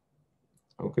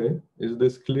 Okay, is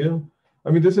this clear?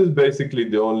 I mean, this is basically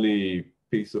the only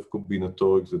piece of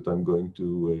combinatorics that I'm going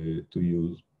to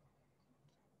use.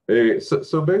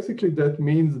 So basically that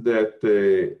means that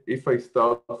if I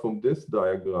start from this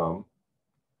diagram,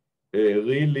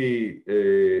 really,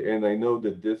 and I know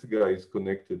that this guy is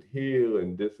connected here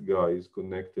and this guy is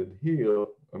connected here.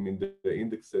 I mean, the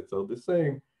index sets are the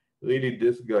same. Really,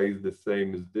 this guy is the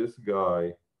same as this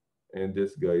guy, and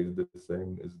this guy is the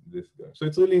same as this guy. So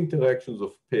it's really interactions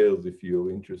of pairs if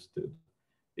you're interested,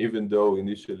 even though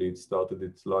initially it started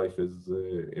its life as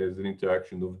an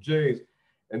interaction of J's.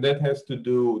 And that has to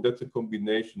do, that's a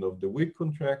combination of the weak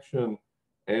contraction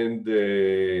and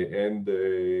the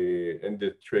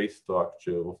trace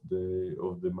structure of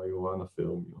the Majorana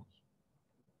fermions.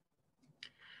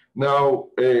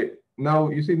 Now,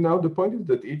 you see, now the point is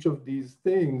that each of these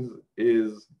things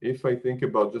is, if I think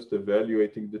about just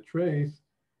evaluating the trace,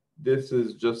 this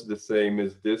is just the same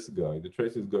as this guy. The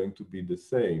trace is going to be the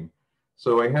same.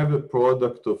 So I have a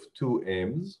product of two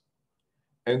M's,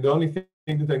 and the only thing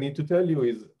that I need to tell you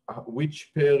is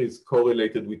which pair is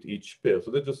correlated with each pair. So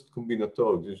that's just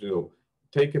combinatorics. You know,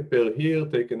 take a pair here,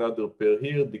 take another pair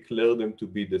here, declare them to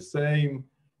be the same,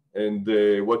 and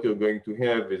what you're going to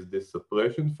have is this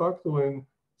suppression factor and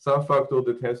some factor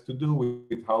that has to do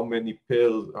with how many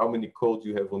pairs, how many codes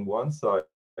you have on one side,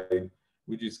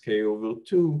 which is k over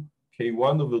 2,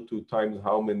 k1 over 2 times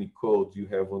how many codes you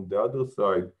have on the other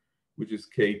side, which is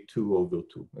k2 over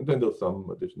 2. And then there's some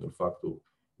additional factor,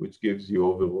 which gives you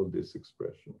overall this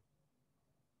expression.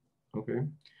 Okay,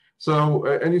 so,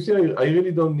 and you see, I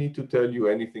really don't need to tell you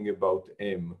anything about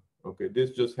M. Okay, this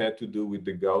just had to do with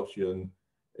the Gaussian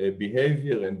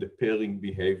behavior and the pairing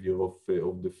behavior of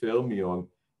the fermion.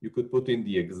 You could put in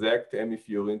the exact M if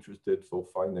you're interested for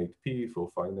finite P, for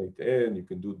finite N. You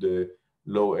can do the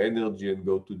low energy and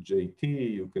go to JT.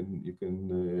 You can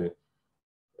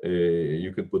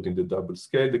put in the double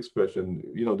scaled expression.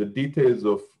 You know, the details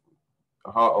of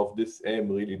this M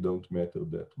really don't matter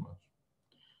that much.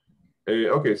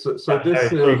 Okay, so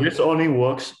this only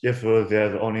works if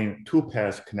there's only two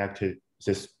pairs connected.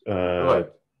 This right.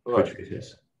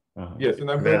 Traces. Yes,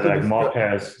 and I'm going to like more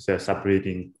pairs. They're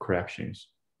subleading corrections.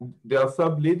 They are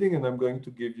subleading, and I'm going to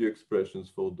give you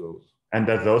expressions for those. And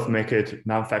does those make it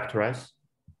non-factorized?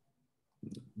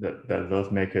 Does those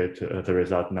make it the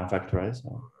result non-factorized?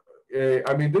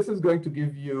 I mean, this is going to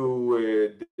give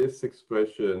you this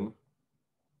expression.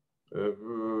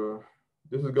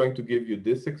 This is going to give you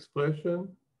this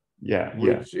expression,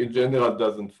 which in general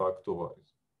doesn't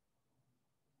factorize.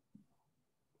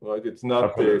 Right? It's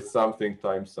not something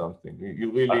times something.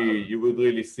 You would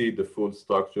really see the full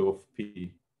structure of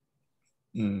P.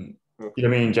 Okay. You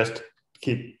mean just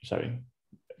keeping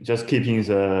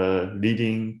the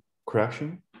leading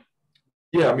correction?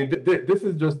 Yeah, I mean, this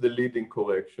is just the leading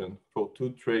correction for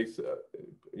two traces.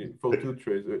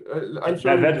 I'll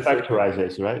show you that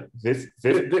factorizes, right? This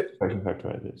expression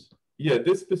factorizes. Yeah,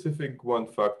 this specific one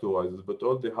factorizes, but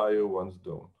all the higher ones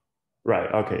don't. Right.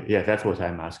 Okay. Yeah, that's what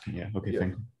I'm asking. Yeah. Okay. Yeah.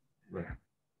 Thank you. Right.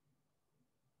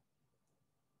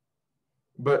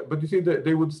 But you see that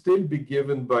they would still be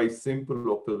given by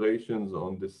simple operations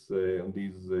on this on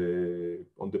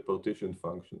the partition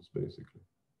functions basically.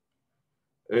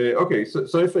 Okay,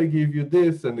 so if I give you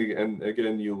this and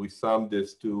again you resum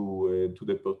this to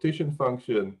the partition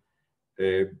function,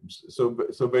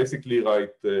 so basically,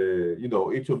 right, you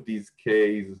know, each of these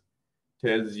k's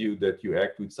tells you that you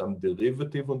act with some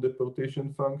derivative on the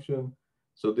partition function.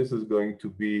 So this is going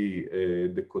to be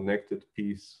the connected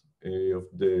piece of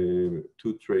the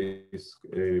two trace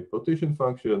partition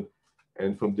function.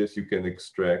 And from this, you can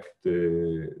extract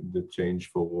the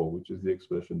change for rho, which is the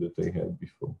expression that I had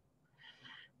before.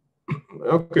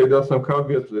 Okay, there are some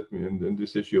caveats. Let me, and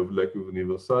this issue of lack of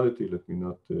universality, let me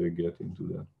not get into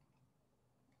that.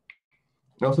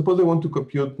 Now, suppose I want to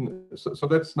compute, so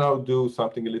let's now do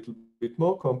something a little bit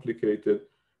more complicated,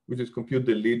 which is compute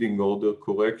the leading order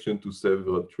correction to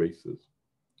several traces.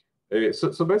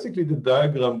 So basically, the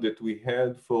diagram that we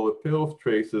had for a pair of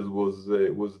traces was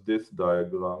this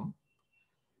diagram.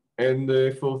 And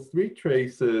for three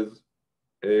traces,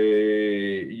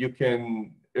 you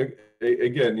can,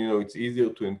 again, you know, it's easier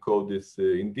to encode this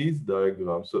in these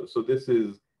diagrams. So this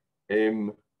is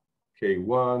MK1,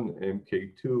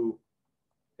 MK2,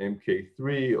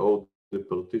 MK3, or the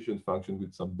partition function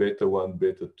with some beta 1,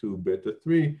 beta 2, beta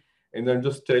 3. And I'm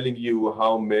just telling you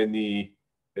how many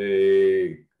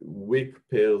weak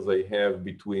pairs I have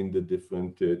between the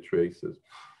different traces.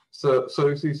 So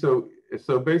you see, so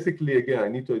basically, again, I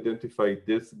need to identify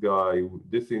this guy,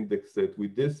 this index set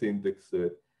with this index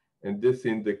set, and this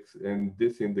index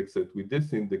set with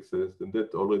this index set, and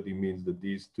that already means that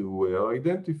these two are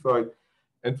identified.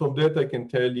 And from that, I can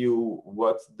tell you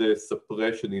what's the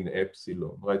suppression in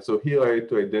epsilon, right? So here I had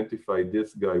to identify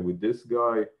this guy with this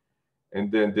guy,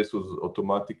 and then this was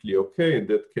automatically okay, and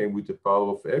that came with the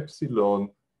power of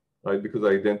epsilon. right? Because I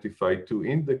identified 2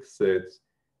 index sets.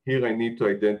 Here I need to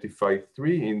identify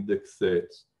 3 index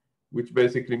sets, which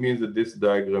basically means that this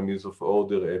diagram is of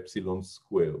order epsilon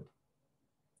squared,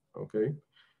 okay?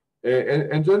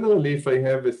 And generally, if I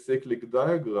have a cyclic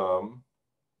diagram,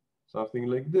 something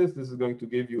like this is going to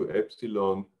give you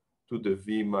epsilon to the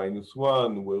v minus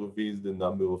 1, where v is the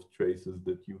number of traces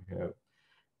that you have.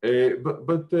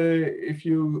 But if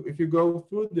you go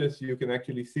through this, you can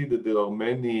actually see that there are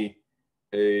many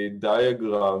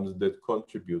diagrams that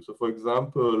contribute. So for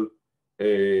example,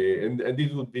 and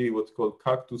these would be what's called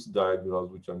cactus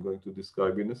diagrams, which I'm going to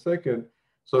describe in a second.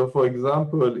 So for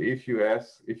example, if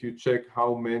you check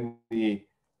how many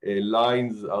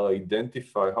lines are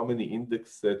identified, how many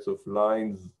index sets of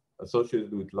lines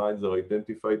associated with lines are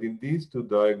identified in these 2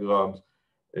 diagrams,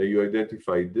 you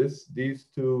identify these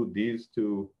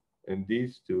two, and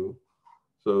these 2.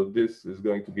 So this is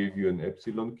going to give you an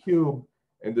epsilon cube,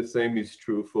 and the same is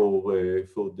true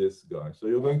for this guy. So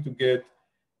you're going to get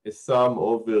a sum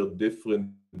over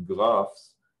different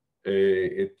graphs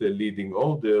at the leading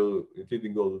order. At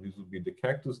leading order, this would be the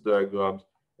cactus diagrams.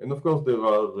 And of course, there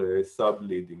are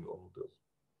subleading orders.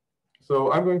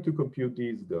 So I'm going to compute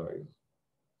these guys.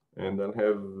 And I'll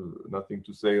have nothing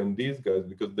to say on these guys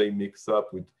because they mix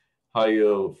up with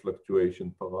higher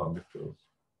fluctuation parameters.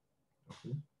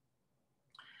 Okay.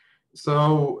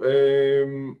 So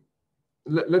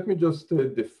let me just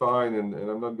define, and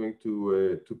I'm not going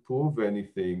to prove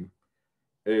anything.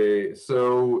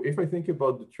 So if I think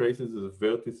about the traces as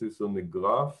vertices on the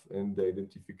graph and the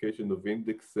identification of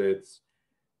index sets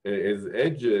as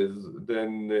edges,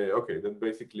 then okay, then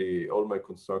basically all my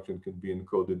construction can be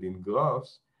encoded in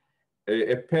graphs.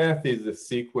 A path is a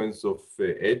sequence of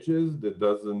edges that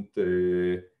doesn't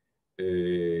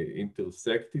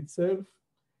intersect itself.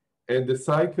 And the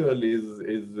cycle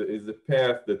is a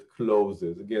path that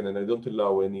closes again, and I don't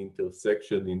allow any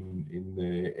intersection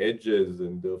in edges,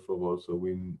 and therefore also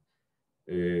in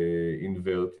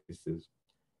vertices.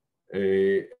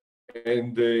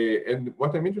 And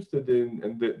what I'm interested in,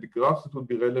 and the graphs that would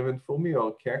be relevant for me,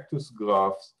 are cactus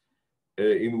graphs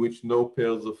in which no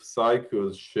pairs of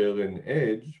cycles share an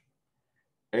edge.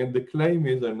 And the claim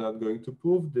is, I'm not going to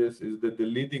prove this, is that the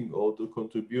leading order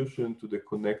contribution to the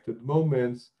connected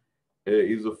moments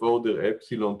is of order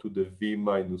epsilon to the v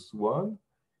minus 1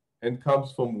 and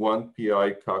comes from 1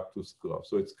 pi cactus graph.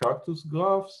 So it's cactus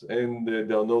graphs, and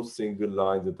there are no single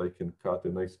lines that I can cut,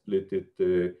 and I split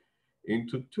it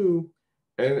into 2.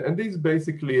 And these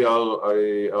basically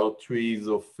are trees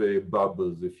of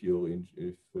bubbles, if you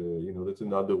know, that's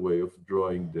another way of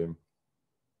drawing them.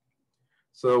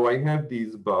 So I have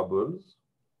these bubbles.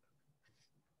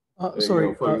 Sorry,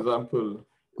 you know, for example,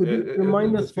 could you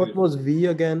remind us what was V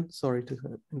again? Sorry to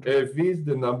interrupt. V is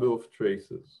the number of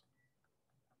traces.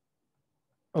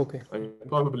 Okay. I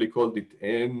probably called it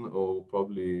N, or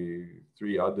probably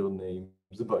 3 other names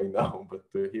by now, but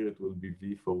here it will be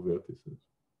V for vertices.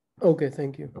 Okay,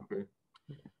 thank you. Okay,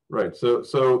 right. So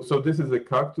this is a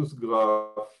cactus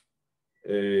graph.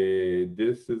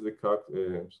 This is a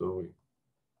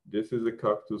this is a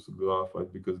cactus graph,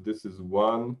 right? Because this is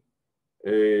one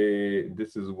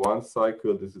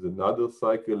cycle, this is another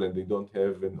cycle, and they don't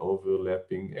have an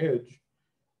overlapping edge.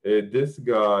 This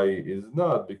guy is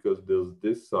not, because there's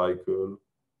this cycle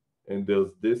and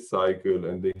there's this cycle,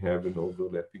 and they have an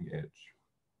overlapping edge.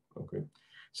 Okay.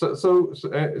 So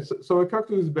a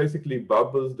cactus is basically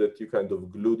bubbles that you kind of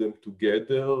glue them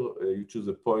together. You choose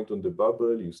a point on the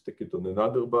bubble, you stick it on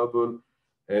another bubble,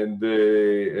 and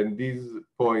these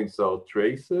points are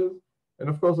traces. And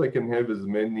of course, I can have as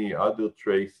many other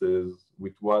traces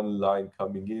with one line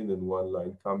coming in and one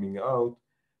line coming out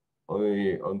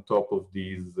on top of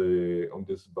these on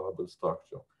this bubble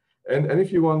structure. And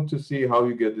if you want to see how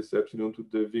you get this epsilon to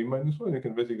the v minus 1, you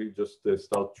can basically just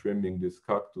start trimming this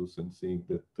cactus and seeing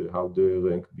that how the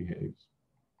rank behaves.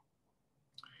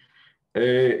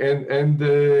 And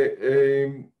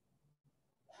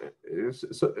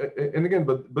again,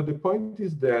 but the point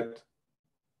is that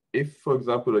if, for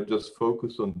example, I just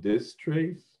focus on this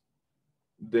trace,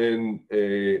 then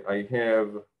I have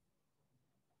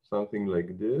something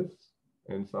like this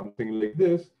and something like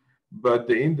this. But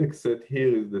the index set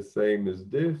here is the same as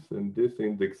this, and this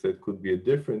index set could be a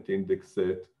different index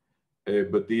set,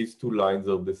 but these 2 lines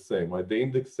are the same, right? The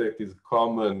index set is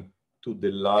common to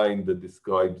the line that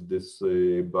describes this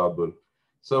bubble.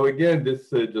 So again, this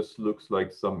just looks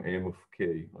like some M of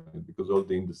K, right? Because all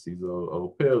the indices are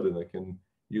paired, and I can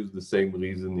use the same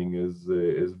reasoning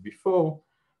as before.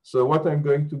 So what I'm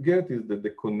going to get is that the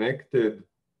connected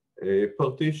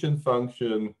partition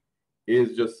function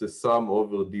is just a sum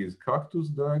over these cactus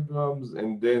diagrams,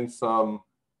 and then some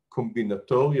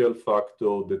combinatorial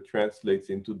factor that translates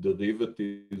into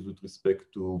derivatives with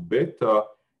respect to beta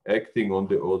acting on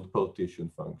the old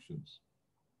partition functions.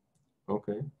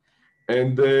 Okay,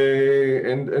 and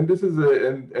this is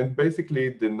and basically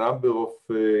the number of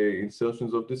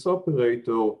insertions of this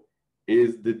operator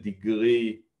is the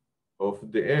degree of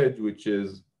the edge, which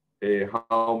is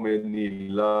how many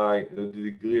lines, the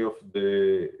degree of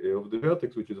the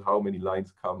vertex, which is how many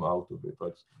lines come out of it.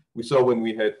 Right? We saw when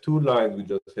we had 2 lines, we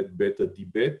just had beta d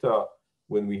beta.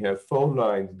 When we have 4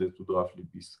 lines, that would roughly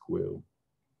be squared.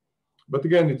 But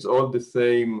again, it's all the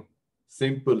same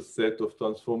simple set of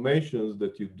transformations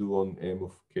that you do on M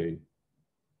of k.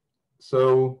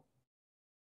 So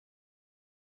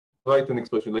write an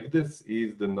expression like this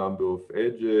is the number of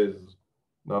edges,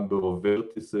 number of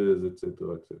vertices,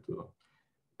 etc., etc.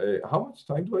 How much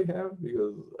time do I have?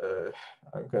 Because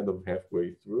I'm kind of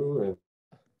halfway through. And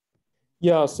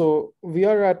yeah, so we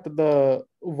are at the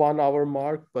 1 hour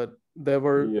mark, but there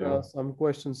were some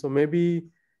questions. So maybe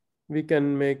we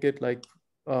can make it like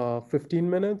 15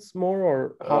 minutes more,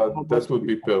 or how that would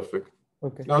be perfect.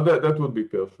 Okay. No, that would be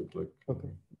perfect. Like, okay.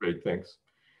 Great, thanks.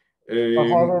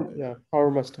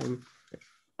 However much time.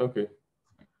 Okay.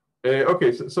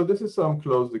 Okay, so this is some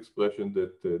closed expression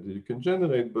that you can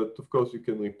generate, but of course you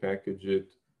can repackage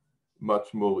it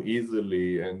much more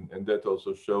easily, and that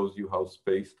also shows you how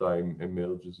space-time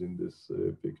emerges in this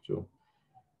picture.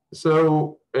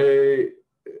 So,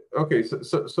 okay,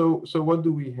 so what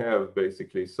do we have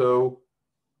basically? So,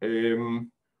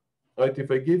 right, if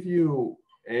I give you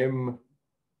M,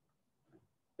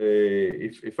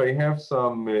 if I have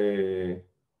some, okay,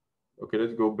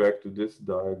 let's go back to this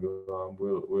diagram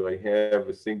where I have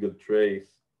a single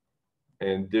trace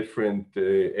and different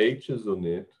H's on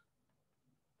it.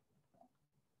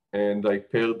 And I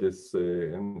pair this,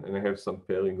 and I have some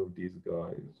pairing of these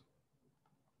guys.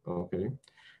 Okay.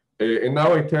 And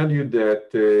now I tell you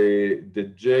that the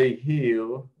J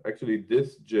here, actually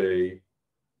this J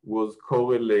was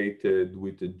correlated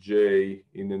with a J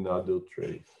in another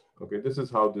trace. Okay, this is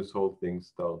how this whole thing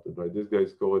started, right? This guy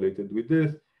is correlated with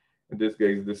this, and this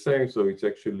guy is the same. So it's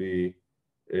actually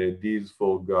these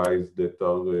 4 guys that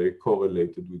are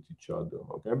correlated with each other.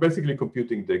 Okay, I'm basically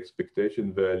computing the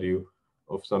expectation value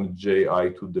of some ji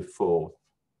to the 4th.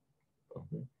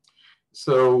 Okay,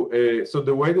 so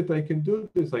the way that I can do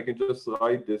this, I can just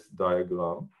write this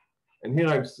diagram, and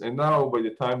here and now by the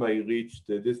time I reach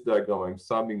this diagram, I'm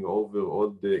summing over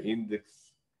all the index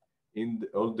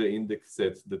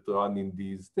sets that run in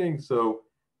these things. So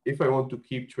if I want to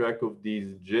keep track of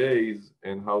these J's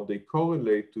and how they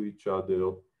correlate to each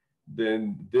other,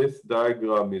 then this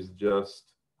diagram is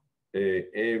just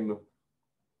M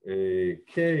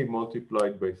k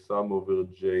multiplied by sum over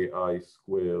ji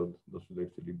squared. There should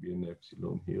actually be an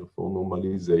epsilon here for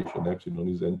normalization. Epsilon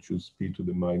is n choose p to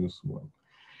the -1.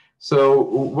 So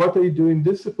what I do in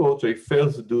this approach, I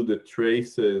first do the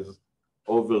traces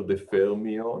over the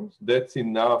fermions. That's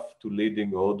enough to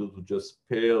leading order to just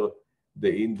pair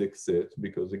the index sets,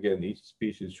 because again, each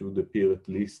species should appear at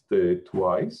least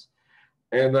twice.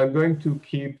 And I'm going to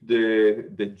keep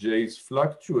the J's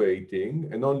fluctuating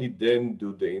and only then do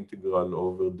the integral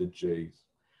over the J's.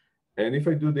 And if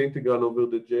I do the integral over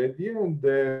the J at the end,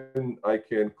 then I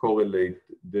can correlate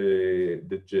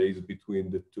the J's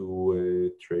between the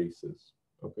 2 traces,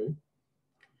 okay?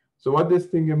 So what this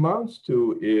thing amounts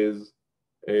to is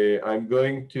I'm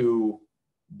going to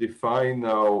define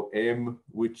now M,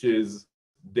 which is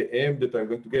the M that I'm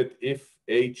going to get if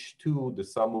H2, the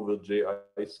sum over Ji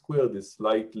squared, is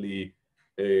slightly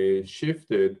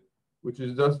shifted, which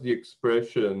is just the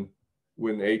expression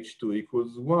when H2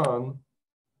 equals 1.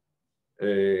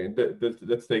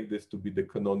 Let's take this to be the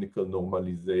canonical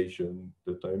normalization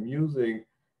that I'm using.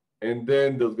 And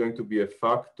then there's going to be a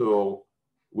factor,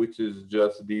 which is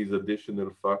just these additional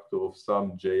factor of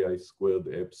some Ji squared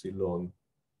epsilon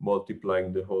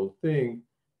multiplying the whole thing.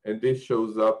 And this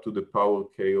shows up to the power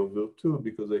k over 2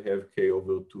 because I have k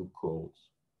over 2 cores.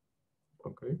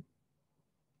 Okay.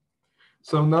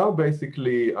 So now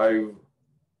basically I've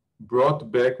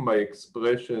brought back my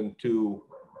expression to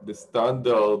the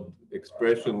standard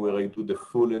expression where I do the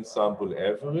full ensemble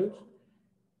average.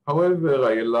 However,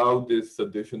 I allow this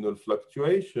additional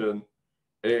fluctuation.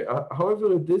 However,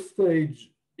 at this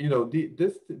stage, you know,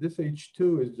 this H2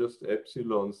 is just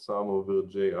epsilon sum over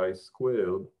Ji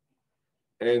squared.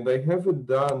 And I haven't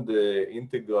done the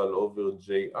integral over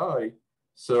Ji.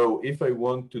 So if I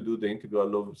want to do the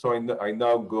integral over, so I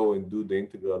now go and do the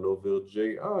integral over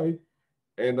Ji,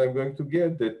 and I'm going to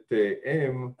get that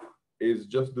M is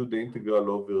just do the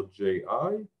integral over Ji,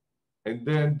 and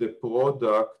then the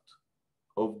product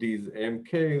of these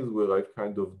MKs where I've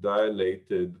kind of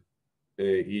dilated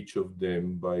each of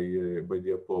them by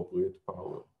the appropriate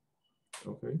power.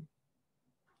 Okay.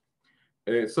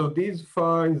 So these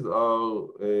phi's are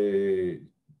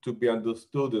to be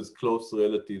understood as close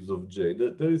relatives of J.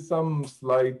 There is some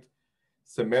slight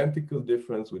semantical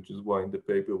difference, which is why in the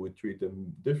paper we treat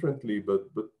them differently, but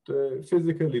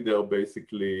physically they're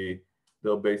basically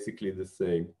the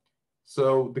same.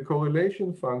 So the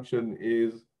correlation function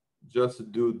is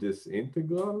just do this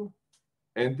integral,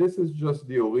 and this is just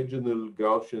the original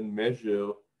Gaussian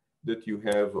measure that you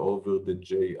have over the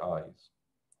Ji's.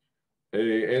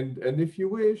 And if you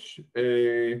wish,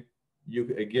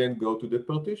 you again go to the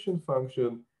partition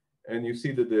function, and you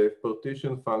see that the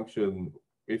partition function,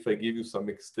 if I give you some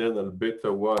external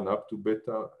beta 1 up to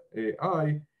beta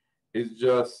I, is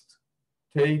just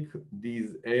take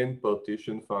these n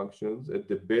partition functions at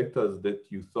the betas that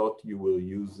you thought you were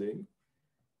using,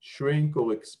 shrink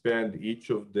or expand each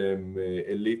of them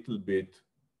a little bit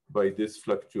by this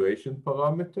fluctuation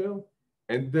parameter,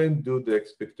 and then do the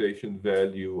expectation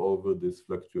value over this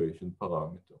fluctuation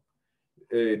parameter.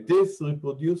 This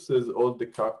reproduces all the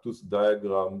cactus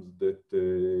diagrams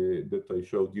that I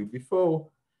showed you before.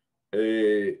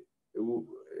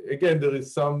 Again, there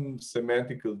is some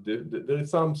there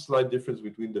is some slight difference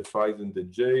between the phi's and the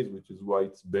j's, which is why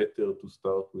it's better to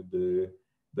start with the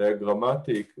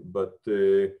diagrammatic, but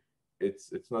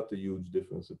it's not a huge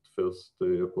difference at first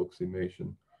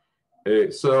approximation.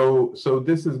 So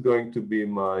this is going to be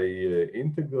my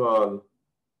integral,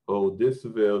 or this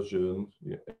version,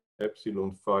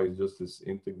 epsilon phi is just this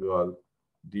integral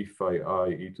d phi I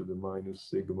e to the minus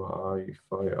sigma I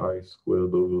phi I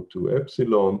squared over 2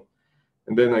 epsilon.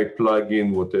 And then I plug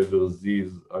in whatever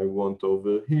z's I want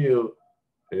over here,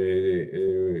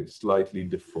 slightly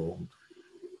deformed.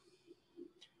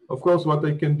 Of course, what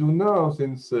I can do now,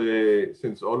 since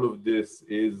all of this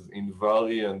is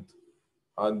invariant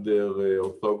under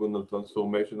orthogonal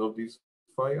transformation of these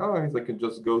phi i's, I can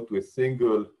just go to a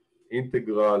single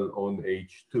integral on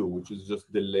H2, which is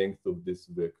just the length of this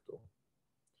vector.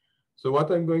 So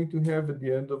what I'm going to have at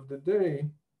the end of the day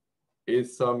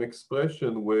is some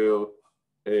expression where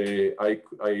I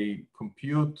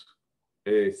compute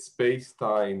space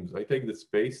times. I take the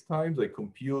space times, I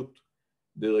compute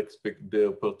their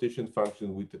partition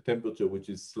function with the temperature, which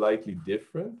is slightly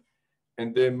different.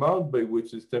 And the amount by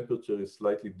which this temperature is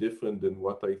slightly different than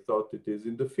what I thought it is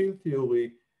in the field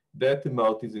theory, that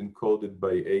amount is encoded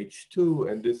by H2,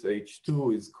 and this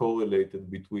H2 is correlated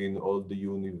between all the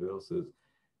universes.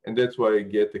 And that's why I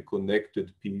get a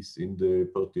connected piece in the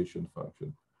partition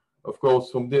function. Of course,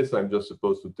 from this, I'm just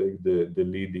supposed to take the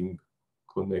leading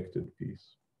connected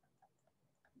piece.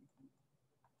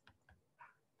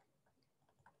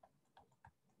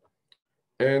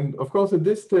 And of course, at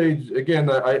this stage, again,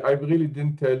 I really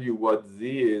didn't tell you what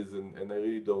Z is, and I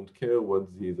really don't care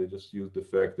what Z is. I just use the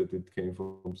fact that it came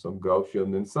from some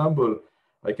Gaussian ensemble.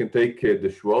 I can take the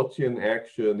Schwarzian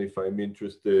action if I'm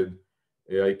interested.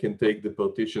 I can take the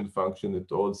partition function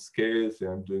at all scales.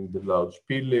 I'm doing the large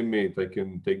P limit. I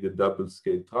can take the double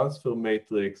scale transfer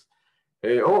matrix.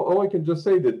 Or I can just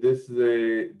say that this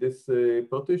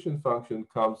partition function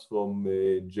comes from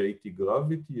JT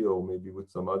gravity, or maybe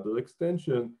with some other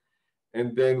extension.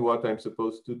 And then what I'm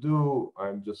supposed to do,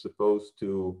 I'm just supposed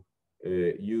to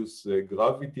use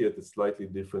gravity at a slightly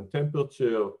different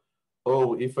temperature.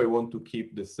 Or if I want to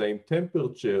keep the same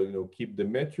temperature, keep the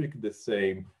metric the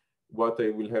same, what I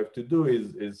will have to do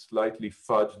is slightly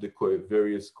fudge the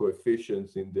various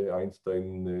coefficients in the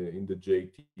Einstein, in the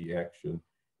JT action,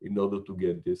 in order to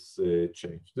get this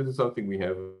change. This is something we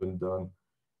haven't done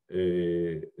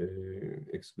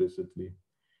explicitly.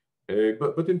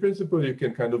 But in principle, you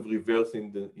can kind of reverse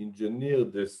engineer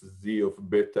this Z of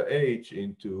beta H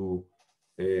into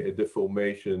a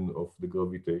deformation of the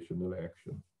gravitational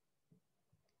action.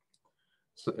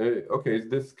 So, okay, is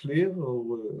this clear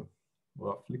or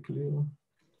roughly clear?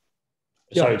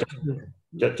 Sorry,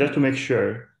 just to make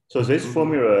sure. So this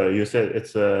formula, you said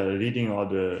it's a leading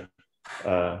order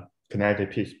connected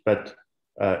piece, but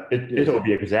it will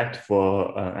be exact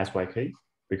for SYK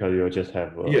because you just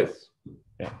have yes.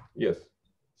 Yeah.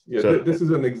 So, this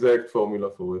is an exact formula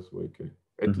for SYK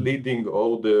at leading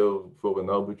order for an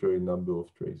arbitrary number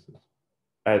of traces.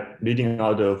 At leading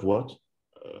order of what?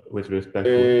 With respect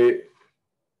to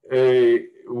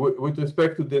with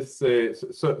respect to this, I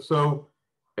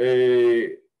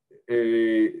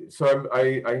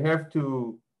have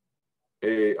to.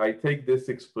 I take this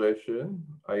expression,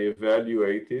 I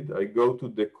evaluate it, I go to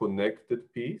the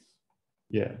connected piece,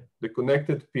 Yeah. The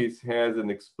connected piece has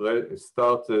an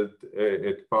started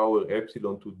at power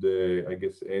epsilon to the, I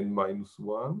guess,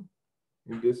 n-1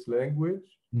 in this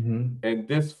language. And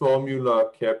this formula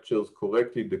captures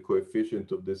correctly the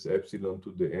coefficient of this epsilon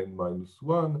to the n-1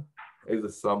 as a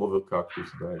sum over cactus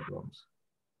diagrams.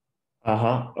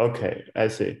 Okay, I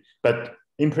see. But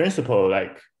in principle,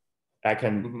 like I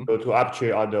can go to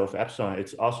arbitrary order of epsilon.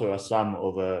 It's also a sum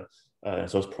over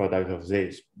source product of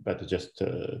this, but just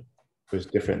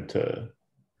with different. Say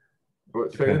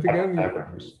that again.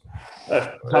 Diagrams.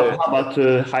 How about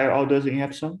higher orders in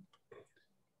epsilon?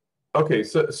 Okay,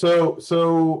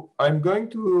 so I'm going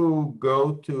to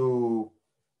go to.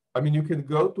 I mean, you can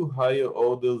go to higher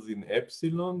orders in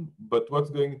epsilon, but what's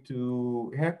going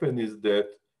to happen is that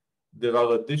there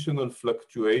are additional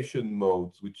fluctuation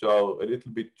modes, which are a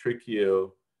little bit trickier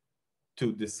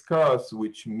to discuss,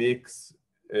 which mix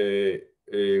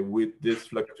with this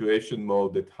fluctuation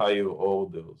mode at higher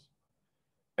orders.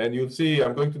 And you'll see,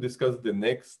 I'm going to discuss the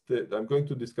next, I'm going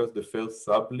to discuss the first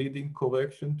subleading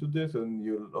correction to this, and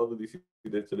you'll already see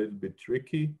that it's a little bit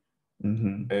tricky.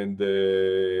 And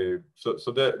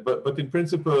but in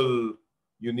principle,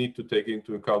 you need to take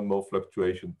into account more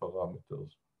fluctuation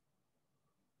parameters.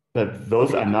 But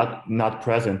those are not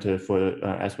present for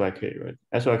SYK, right?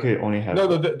 SYK only has.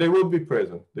 No, they will be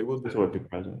present. They will be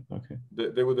present. Okay.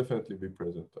 They will definitely be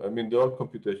present. I mean, the whole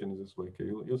computation is SYK.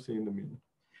 You'll see in a minute.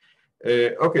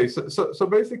 Okay, so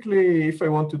basically, if I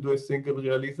want to do a single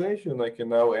realization, I can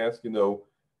now ask, with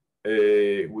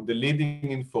the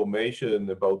leading information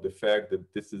about the fact that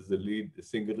this is a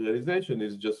single realization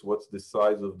is just what's the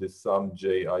size of the sum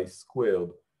ji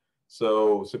squared.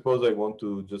 So suppose I want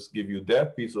to just give you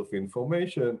that piece of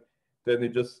information, then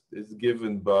it just is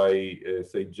given by,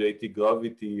 say, JT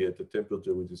gravity at a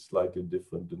temperature which is slightly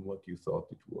different than what you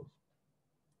thought it was.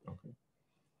 Okay.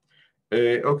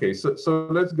 Okay, so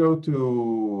let's go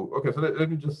to, okay, so let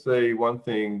me just say one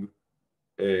thing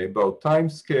about time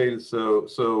scale.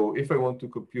 So if I want to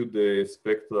compute the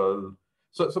spectral,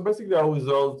 so basically our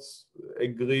results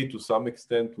agree to some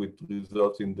extent with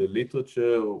results in the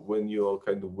literature when you are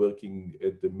kind of working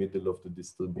at the middle of the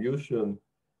distribution.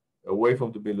 Away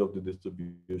from the middle of the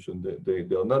distribution,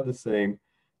 they are not the same.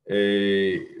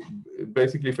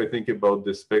 Basically, if I think about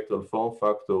the spectral form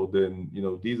factor, then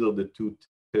these are the two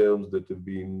terms that have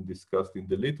been discussed in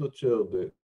the literature,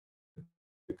 the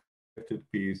connected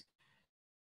piece,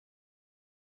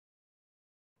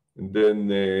 and then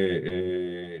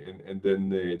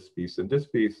this piece and this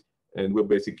piece, and we're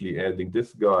basically adding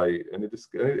this guy, and it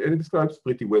describes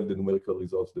pretty well the numerical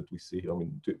results that we see. I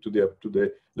mean, to the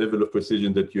level of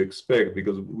precision that you expect,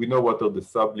 because we know what are the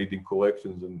subleading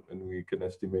corrections, and we can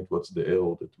estimate what's the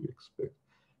error that we expect,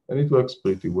 and it works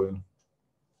pretty well.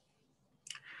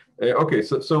 Okay,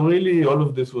 so really all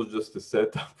of this was just a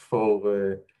setup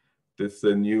for this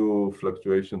new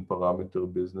fluctuation parameter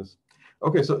business.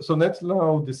 Okay, so let's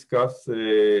now discuss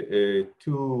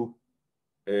two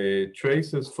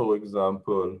traces, for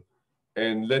example,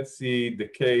 and let's see the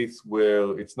case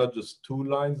where it's not just two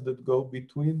lines that go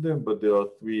between them, but there are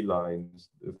three lines,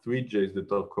 three J's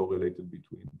that are correlated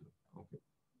between them.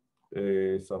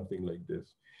 Okay, something like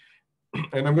this.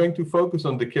 And I'm going to focus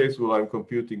on the case where I'm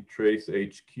computing trace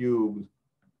h cubed,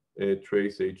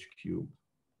 trace h cubed.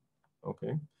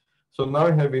 Okay, so now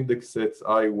I have index sets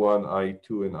I1,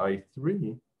 I2, and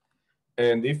I3.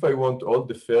 And if I want all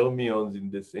the fermions in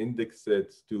this index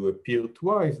sets to appear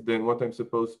twice, then what I'm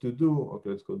supposed to do,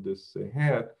 okay, let's call this a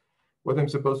hat. What I'm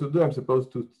supposed to do, I'm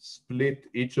supposed to split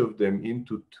each of them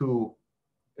into two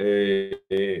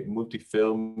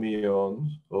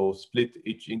multifermions, or split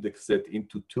each index set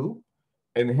into two,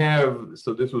 and have,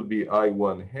 so this would be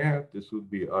I1 hat, this would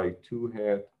be I2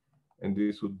 hat, and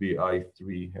this would be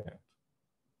I3 hat.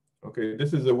 Okay,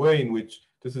 this is a way in which,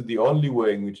 this is the only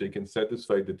way in which I can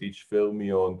satisfy that each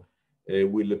fermion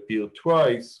will appear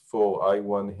twice for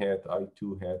I1 hat,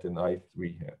 I2 hat, and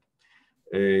I3 hat.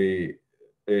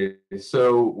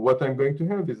 So what I'm going to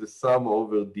have is a sum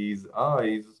over these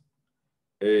i's,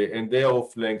 and they are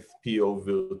of length p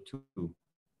over 2.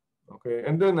 Okay,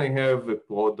 and then I have a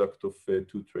product of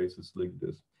two traces like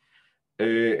this.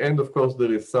 And of course,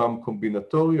 there is some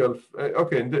combinatorial.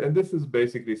 Okay, and this is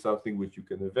basically something which you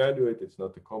can evaluate. It's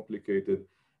not complicated.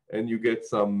 And you get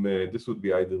some, this would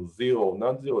be either 0 or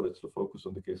non-zero. Let's focus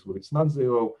on the case where it's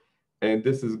non-zero. And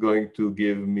this is going to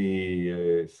give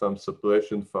me some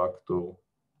suppression factor,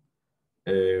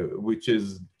 which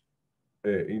is,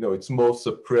 it's more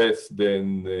suppressed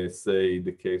than, say,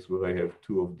 the case where I have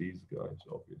two of these guys,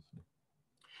 obviously.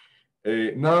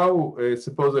 Now,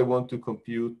 suppose I want to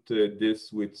compute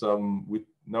this with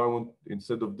now I want,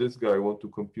 instead of this guy, I want to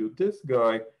compute this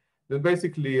guy, then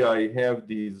basically I have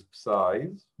these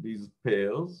psi's, these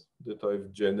pairs that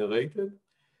I've generated,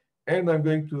 and I'm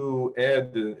going to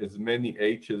add as many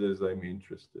h's as I'm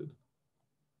interested.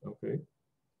 Okay.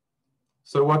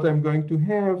 So what I'm going to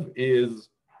have is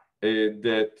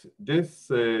that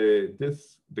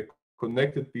the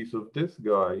connected piece of this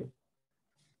guy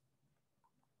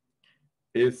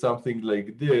is something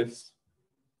like this.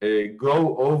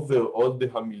 Go over all the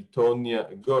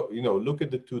Hamiltonian, look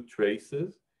at the two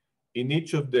traces. In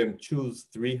each of them, choose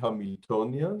 3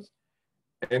 Hamiltonians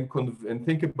and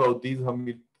think about these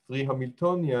 3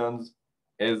 Hamiltonians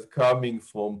as coming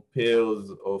from pairs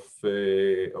of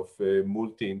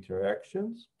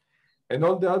multi-interactions. And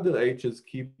all the other h's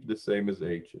keep the same as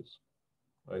h's.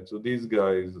 Right, so these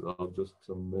guys are just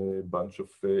some bunch of,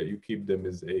 you keep them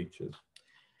as h's.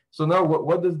 So now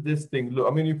what does this thing look?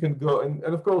 I mean, you can go, and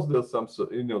of course there's some,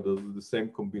 there's the same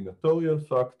combinatorial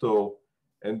factor,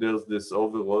 and there's this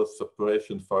overall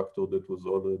suppression factor that was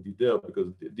already there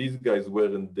because these guys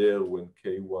weren't there when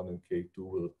K1 and K2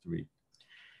 were 3.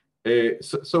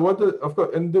 So of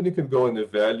course, and then you can go and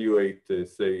evaluate,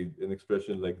 say, an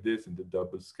expression like this in the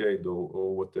double scale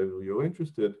or whatever you're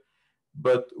interested.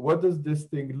 But what does this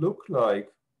thing look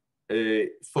like?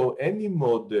 For any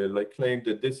model, I claim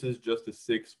that this is just a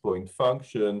 6-point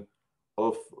function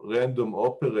of random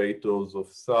operators of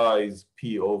size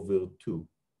p over 2.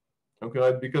 Okay,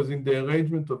 right? Because in the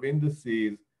arrangement of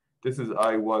indices, this is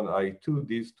I1, I2,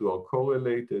 these two are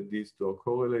correlated, these two are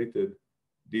correlated,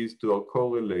 these two are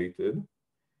correlated.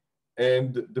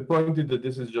 And the point is that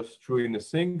this is just true in a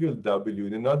single W.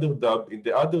 In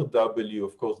the other W,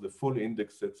 of course, the full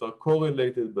index sets are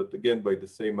correlated, but again, by the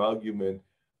same argument,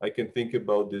 I can think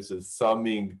about this as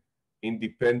summing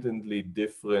independently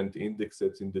different index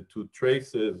sets in the two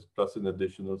traces plus an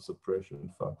additional suppression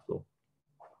factor.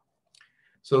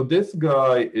 So this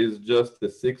guy is just a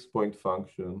 6-point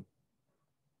function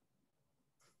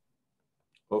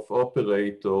of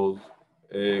operators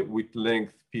with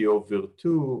length p over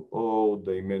 2 or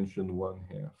dimension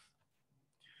 1/2.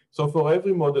 So for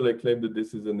every model, I claim that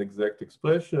this is an exact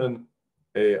expression.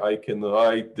 I can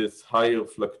write this higher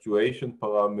fluctuation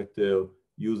parameter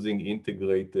using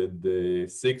integrated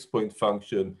 6-point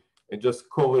function and just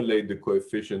correlate the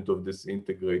coefficient of this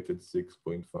integrated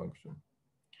 6-point function.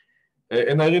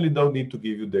 And I really don't need to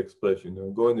give you the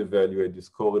expression. Go and evaluate this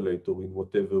correlator in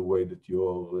whatever way that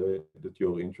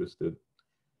you're interested.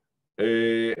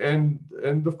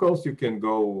 And of course, you can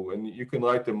go and you can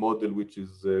write a model which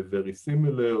is very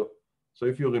similar. So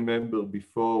if you remember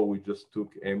before, we just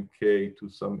took mk to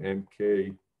some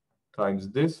mk times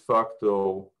this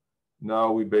factor.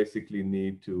 Now we basically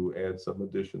need to add some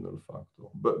additional factor.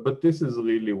 But this is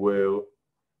really where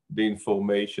the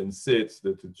information sits,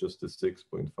 that it's just a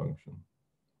 6-point function.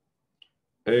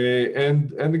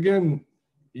 And again,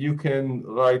 you can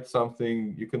write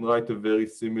something, you can write a very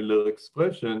similar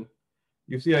expression.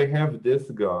 You see, I have this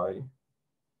guy.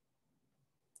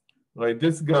 Right,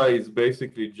 this guy is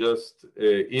basically just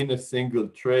in a single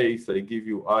trace. I give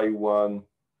you I1,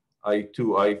 I2,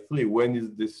 I3. When is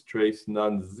this trace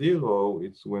non-zero?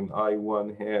 It's when I1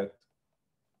 hat,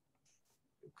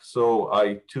 so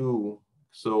I2,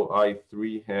 so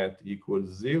I3 hat equals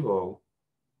 0.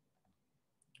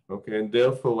 Okay, and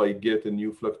therefore I get a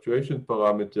new fluctuation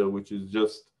parameter, which is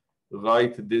just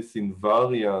write this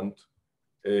invariant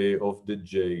of the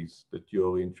J's that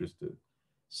you're interested.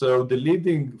 So the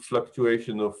leading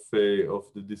fluctuation of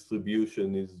the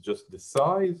distribution is just the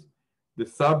size. The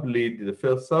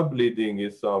first subleading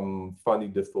is some funny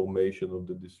deformation of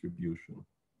the distribution.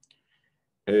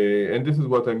 And this is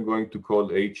what I'm going to call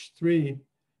H3.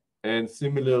 And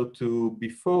similar to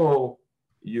before,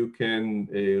 you can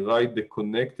write the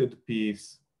connected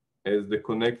piece as the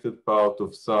connected part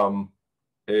of some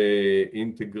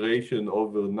integration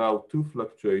over now 2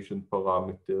 fluctuation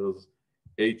parameters,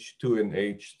 H2 and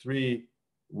H3,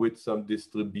 with some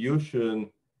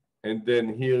distribution. And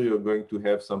then here you're going to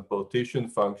have some partition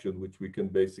function, which we can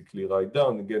basically write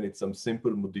down. Again, it's some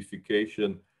simple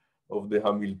modification of the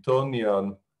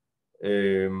Hamiltonian,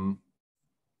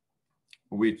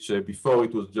 which before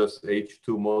it was just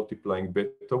H2 multiplying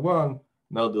beta 1.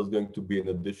 Now there's going to be an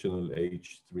additional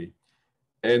H3.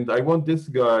 And I want this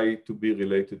guy to be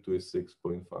related to a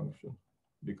 6-point function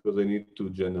because I need to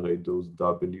generate those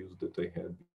W's that I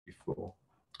had before.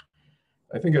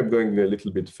 I think I'm going a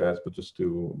little bit fast, but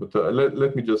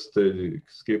let me just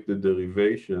skip the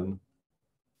derivation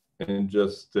and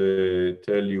just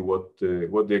tell you what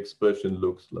the expression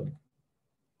looks like.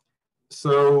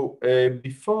 So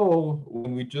before,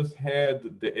 when we just had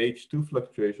the H2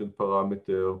 fluctuation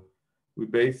parameter, we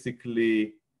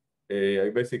basically, I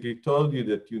basically told you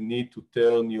that you need to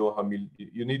turn your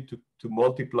you need to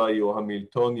multiply your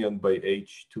Hamiltonian by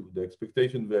H2. The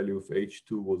expectation value of H2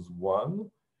 was 1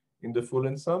 in the full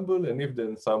ensemble, and if the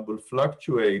ensemble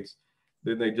fluctuates,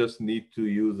 then I just need to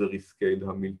use a rescaled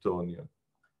Hamiltonian.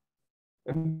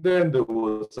 And then there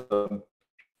was some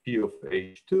P of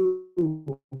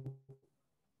H2,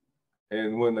 and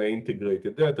when I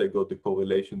integrated that, I got the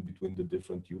correlation between the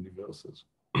different universes.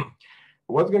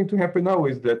 What's going to happen now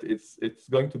is that it's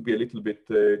going to be a little bit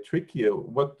trickier.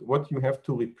 What you have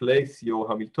to replace your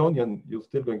Hamiltonian, you're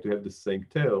still going to have the same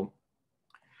term,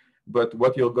 but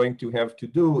what you're going to have to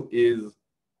do is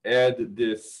add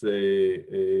this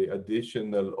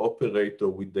additional operator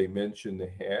with dimension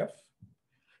 1/2,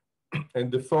 and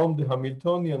deform the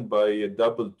Hamiltonian by a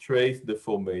double trace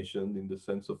deformation in the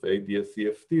sense of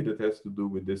ADS-CFT that has to do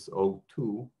with this O2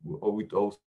 or with O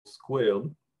squared.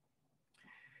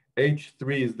 H3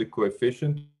 is the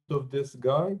coefficient of this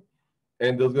guy,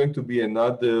 and there's going to be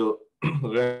another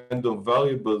random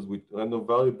variable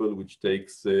which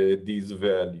takes these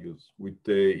values with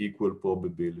equal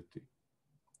probability.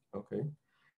 Okay,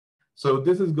 so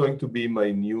this is going to be my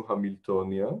new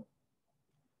Hamiltonian.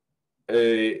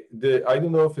 I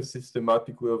don't know of a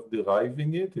systematic way of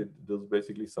deriving it. There's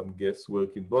basically some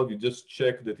guesswork involved. You just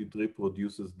check that it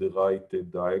reproduces the right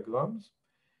diagrams.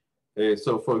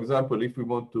 So for example, if we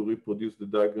want to reproduce the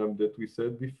diagram that we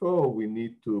said before, we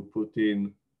need to put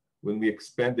in, when we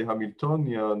expand the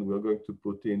Hamiltonian, we're going to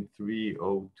put in 3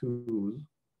 O2s,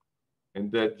 and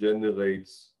that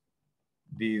generates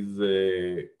these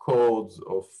chords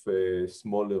of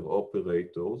smaller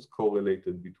operators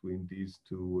correlated between these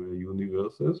two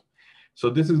universes. So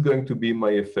this is going to be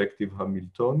my effective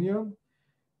Hamiltonian.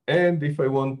 And if I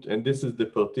want, and this is the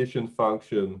partition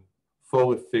function for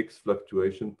a fixed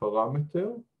fluctuation parameter.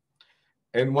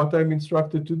 And what I'm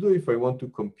instructed to do, if I want to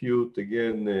compute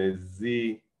again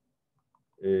Z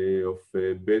of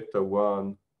beta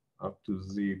 1 up to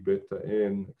Z beta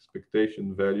n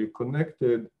expectation value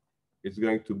connected, it's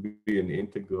going to be an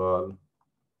integral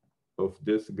of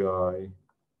this guy,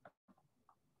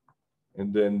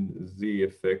 and then Z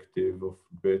effective of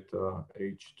beta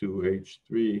H2,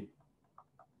 H3,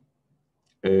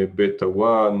 beta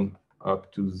 1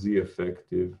 up to Z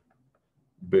effective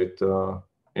beta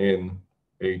n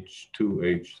H2,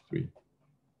 H3.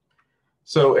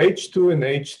 So H2 and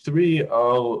H3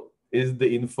 is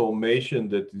the information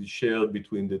that is shared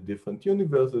between the different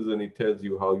universes, and it tells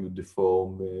you how you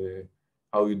deform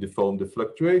the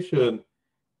fluctuation,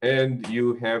 and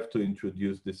you have to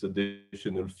introduce this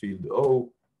additional field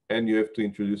O, and you have to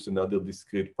introduce another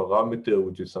discrete parameter,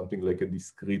 which is something like a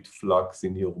discrete flux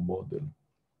in your model.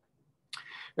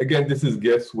 Again, this is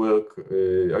guesswork.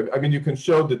 I mean, you can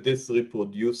show that this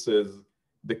reproduces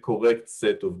the correct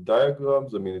set of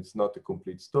diagrams. I mean, it's not a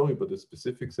complete story, but a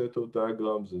specific set of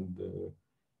diagrams and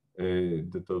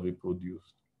that are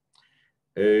reproduced.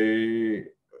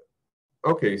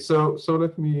 Okay, so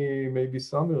let me maybe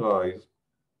summarize.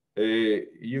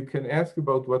 You can ask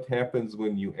about what happens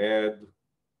when you add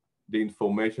the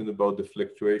information about the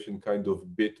fluctuation kind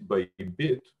of bit by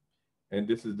bit. And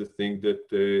this is the thing that,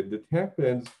 that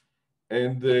happens.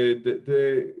 And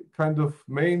the kind of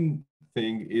main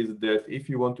thing is that if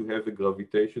you want to have a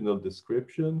gravitational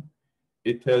description,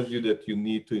 it tells you that you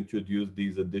need to introduce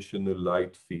these additional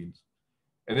light fields.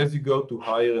 And as you go to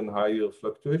higher and higher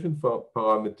fluctuation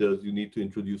parameters, you need to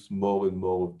introduce more and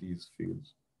more of these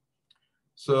fields.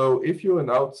 So if you're an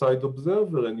outside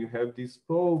observer and you have these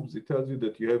probes, it tells you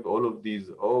that you have all of these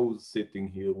O's sitting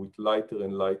here with lighter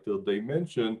and lighter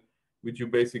dimension, which you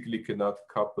basically cannot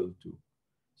couple to.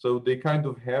 So they kind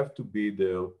of have to be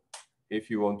there if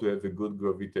you want to have a good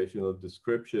gravitational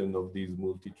description of these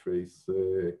multi-trace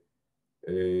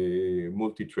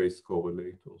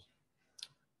correlators.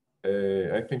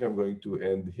 I think I'm going to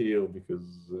end here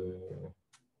because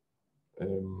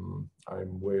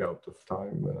I'm way out of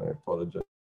time and I apologize.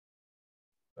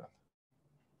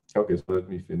 Okay, so let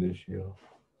me finish here.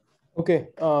 Okay,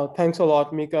 thanks a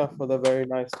lot, Micha, for the very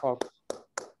nice talk.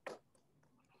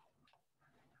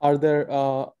 Are there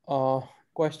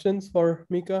questions for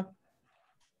Micha?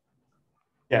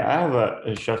 Yeah, I have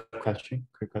a short question,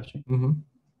 quick question. Mm-hmm.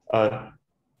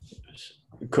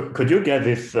 Could you get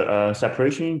this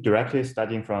separation directly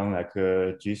starting from like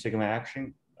a G sigma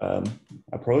action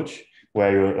approach,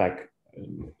 where you like,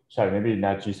 sorry, maybe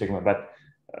not G sigma, but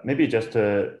maybe just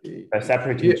by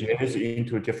separating G's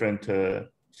into different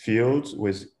fields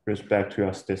with respect to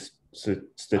your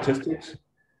statistics?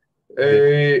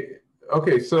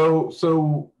 Okay,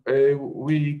 so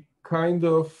we kind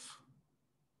of,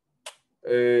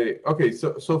 Okay,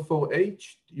 so for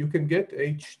H, you can get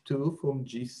H2 from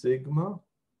G sigma,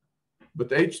 but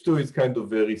H2 is kind of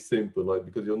very simple, right?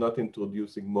 Because you're not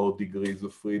introducing more degrees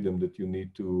of freedom that you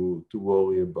need to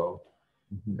worry about.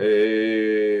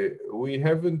 We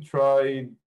haven't tried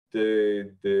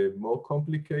the more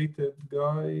complicated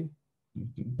guy.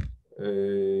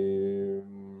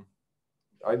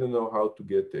 I don't know how to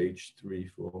get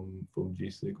H3 from G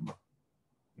sigma.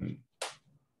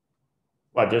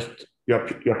 Well, just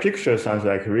your picture sounds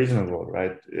like reasonable,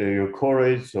 right? You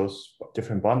correlate those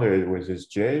different boundaries with these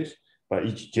J's, but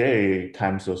each J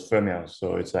times those fermions.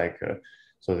 So it's like,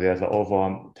 so there's an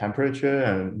overall temperature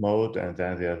and mode, and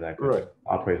then there's like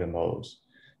operator modes.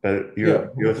 But you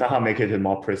somehow make it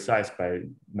more precise by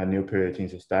manipulating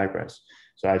these diagrams.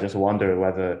 So I just wonder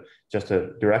whether just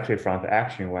directly from the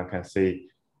action, one can see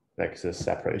like the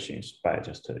separations by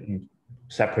just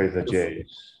separate the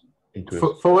J's.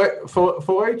 For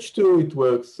H2, it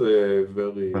works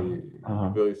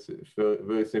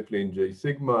very simply in J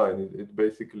sigma, and it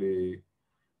basically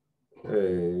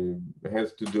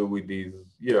has to do with these.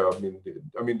 Yeah,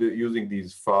 using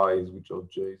these phi's, which are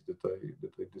J's that I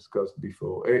discussed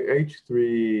before.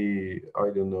 H3, I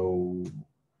don't know.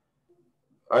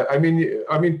 I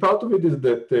mean, part of it is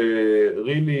that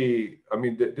really,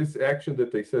 this action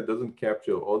that I said doesn't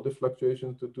capture all the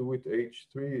fluctuations to do with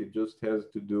H3. It just has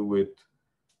to do with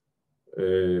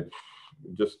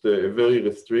just a very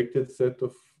restricted set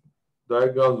of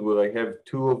diagrams where I have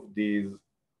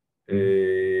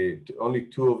only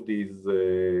two of these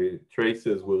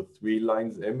traces where 3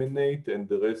 lines emanate, and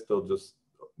the rest are just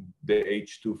the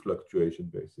H2 fluctuation,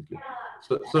 basically.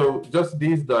 So just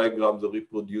these diagrams are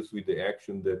reproduced with the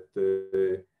action that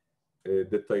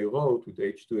I wrote with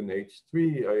H2 and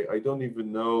H3. I don't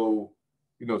even know,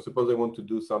 suppose I want to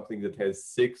do something that has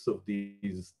 6 of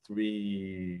these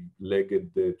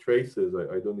 3-legged traces.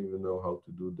 I don't even know how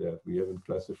to do that. We haven't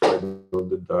classified all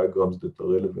the diagrams that are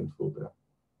relevant for that.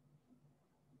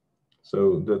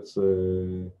 So that's,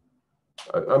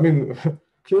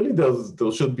 clearly there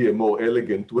should be a more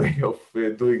elegant way of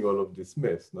doing all of this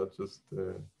mess, not just,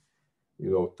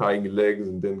 tying legs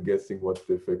and then guessing what's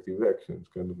the effective action. It's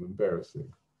kind of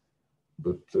embarrassing.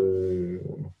 But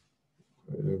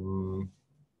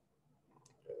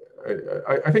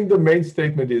I think the main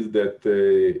statement is that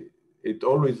it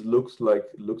always looks like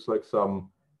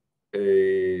some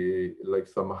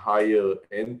higher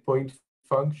endpoint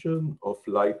function of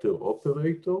lighter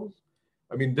operators.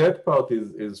 That part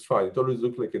is fine. It always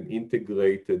looks like an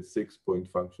integrated 6-point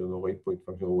function or 8-point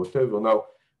function or whatever. Now,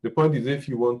 the point is, if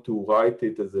you want to write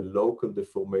it as a local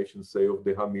deformation, say, of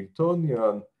the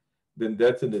Hamiltonian, then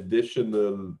that's an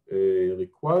additional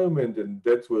requirement, and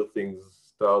that's where things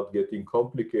start getting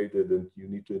complicated, and you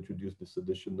need to introduce this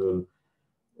additional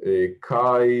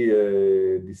chi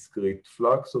discrete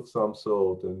flux of some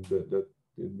sort, and that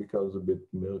it becomes a bit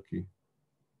murky.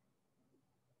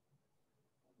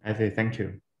 I see, thank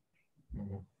you.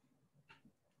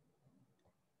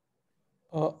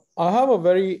 I have a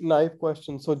very naive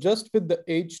question. So just with the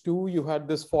H2, you had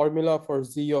this formula for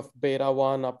Z of beta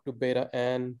 1 up to beta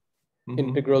n,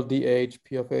 integral dH,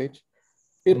 P of H.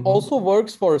 It also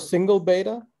works for a single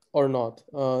beta or not,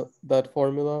 that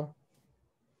formula?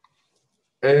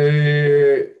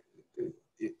 Okay,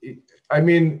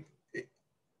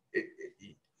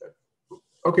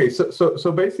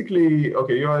 so basically,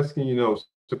 okay, you're asking,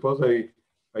 suppose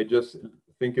I just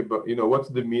think about, what's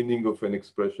the meaning of an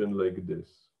expression like this?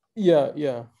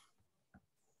 Yeah.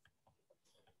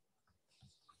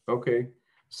 Okay,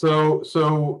 so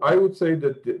I would say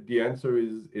that the answer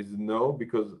is no,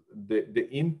 because the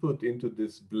input into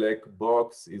this black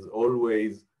box is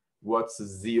always what's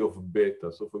Z of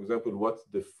beta. So for example, what's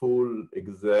the full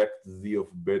exact Z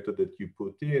of beta that you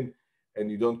put in,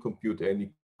 and you don't compute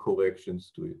any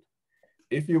corrections to it.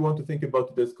 If you want to think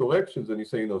about it as corrections, and you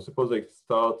say, suppose I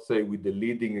start, say, with the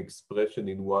leading expression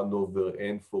in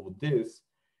 1/n for this,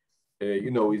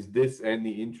 is this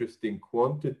any interesting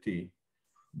quantity?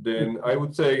 Then I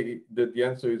would say that the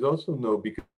answer is also no,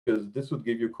 because this would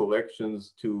give you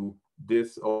corrections to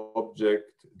this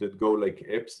object that go like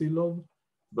epsilon,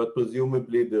 but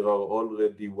presumably there are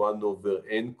already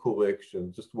 1/n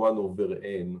corrections, just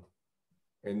 1/n.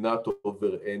 And not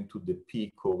over n to the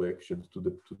p corrections to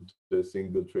the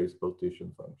single trace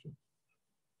partition function.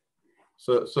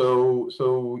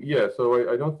 So yeah, so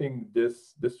I don't think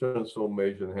this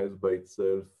transformation has by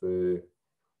itself too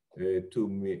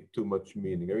much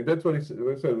meaning. That's what I said.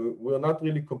 We're not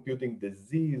really computing the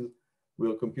z's.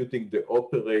 We're computing the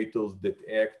operators that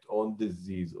act on the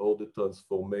z's, or the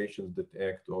transformations that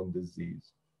act on the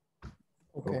z's.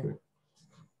 Okay.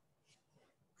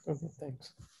 Okay,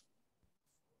 thanks.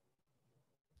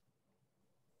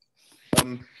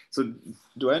 So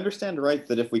do I understand right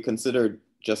that if we consider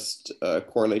just a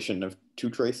correlation of two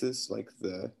traces, like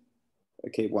the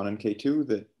K1 and K2,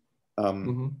 that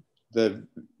the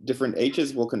different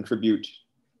H's will contribute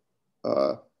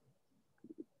to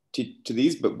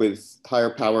these, but with higher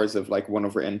powers of like 1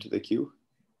 over n to the q?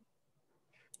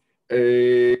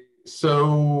 It's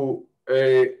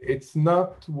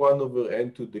not 1 over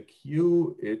n to the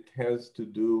q. It has to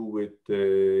do with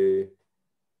the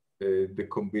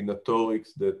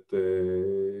combinatorics that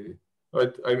I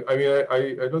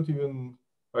don't even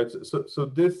so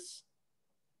this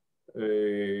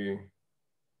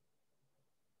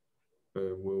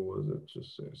where was it?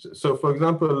 So for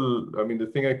example, I mean the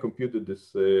thing I computed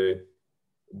this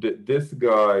this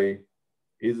guy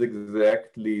is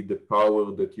exactly the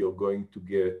power that you're going to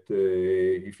get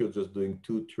if you're just doing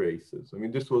 2 traces. I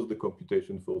mean this was the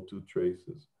computation for 2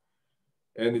 traces.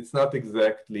 And it's not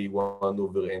exactly 1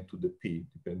 over n to the p.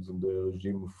 Depends on the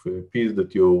regime of p's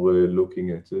that you're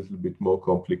looking at. So it's a little bit more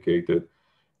complicated.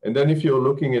 And then if you're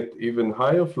looking at even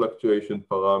higher fluctuation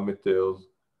parameters,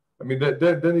 I mean,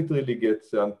 then it really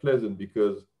gets unpleasant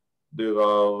because there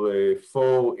are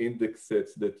 4 index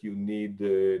sets that you need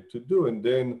to do. And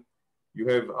then you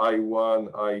have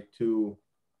I1, I2,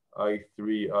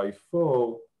 I3,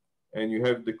 I4. And you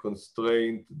have the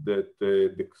constraint that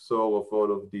the XOR of all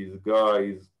of these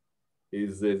guys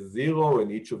is 0,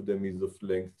 and each of them is of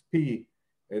length p.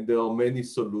 And there are many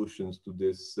solutions to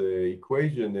this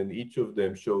equation, and each of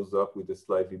them shows up with a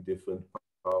slightly different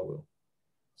power.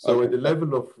 So Okay. at the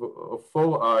level of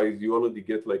 4 eyes, you already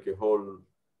get like a whole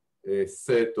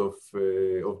set of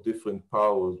different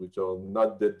powers, which are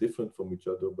not that different from each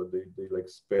other, but they like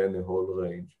span a whole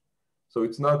range. So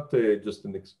it's not just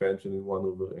an expansion in 1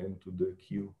 over n to the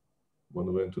q, 1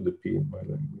 over n to the p in my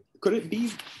language. Could it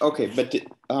be, okay, but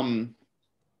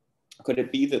could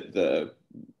it be that the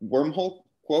wormhole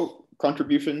quote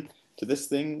contribution to this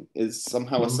thing is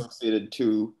somehow associated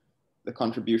to the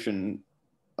contribution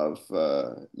of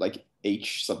like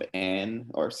h sub n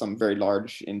or some very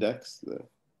large index?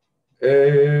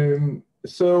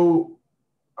 So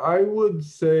I would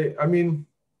say, I mean,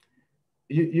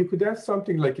 you could ask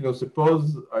something like,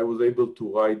 suppose I was able to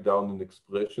write down an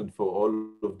expression for all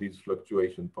of these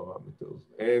fluctuation parameters,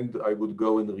 and I would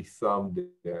go and resum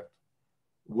that.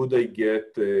 Would I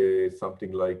get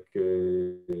something like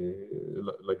the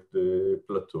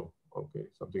plateau? Okay,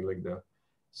 something like that.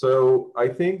 So I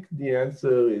think the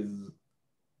answer is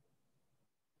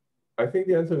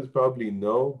probably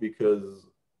no, because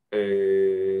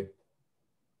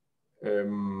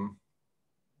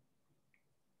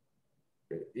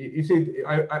you see,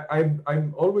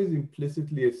 I'm always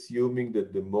implicitly assuming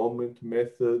that the moment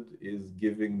method is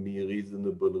giving me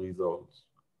reasonable results.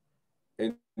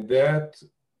 And that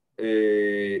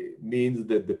means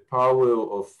that the power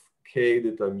of k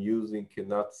that I'm using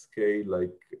cannot scale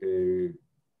like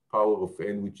power of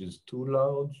n, which is too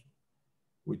large,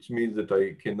 which means that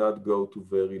I cannot go to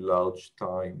very large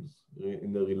times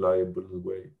in a reliable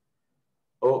way.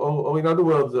 Or in other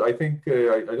words, I think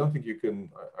I don't think you can.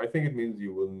 I think it means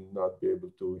you will not be able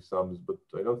to resum this, but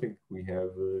I don't think we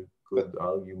have a good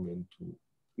argument to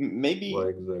maybe why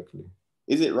exactly.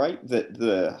 Is it right that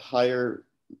the higher,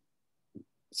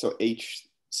 so h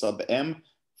sub m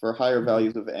for higher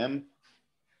values of m,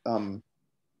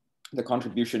 the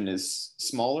contribution is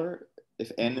smaller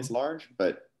if n is large,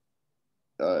 but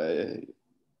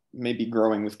maybe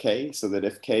growing with k, so that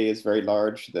if k is very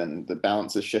large, then the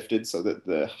balance is shifted so that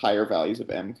the higher values of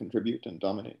m contribute and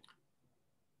dominate?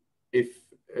 If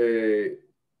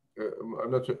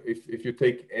I'm not sure if you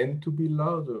take n to be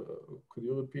large, could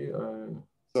you repeat?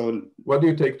 So what do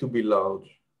you take to be large?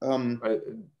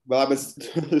 Well, I was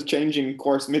changing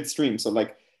course midstream, so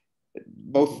like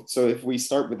both. So if we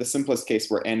start with the simplest case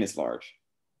where n is large,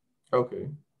 okay,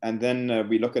 and then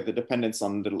we look at the dependence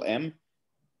on little m,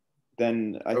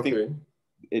 then I think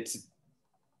it's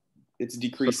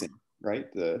decreasing,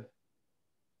 right?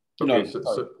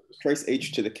 Trace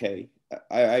h to the k.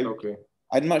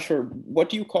 I'm not sure. What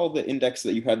do you call the index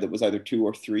that you had that was either 2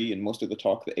 or 3 in most of the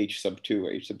talk, the h sub 2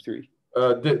 or h sub 3?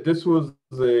 This was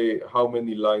how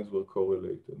many lines were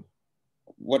correlated.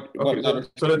 What letter?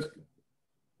 So let's,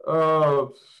 I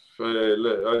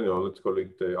don't know, let's call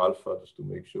it alpha just to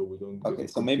make sure we don't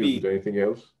get confused with anything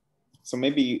else. So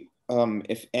maybe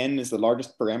if n is the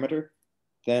largest parameter,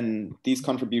 then these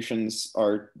contributions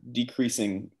are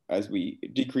decreasing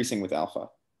with alpha.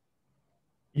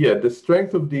 Yeah, the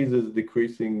strength of these is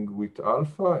decreasing with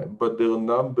alpha, but their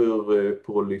number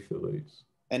proliferates.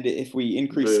 And if we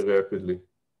increase very rapidly,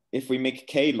 if we make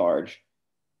k large,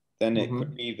 then it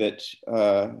could be that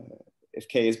if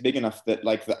K is big enough that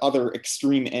like the other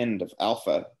extreme end of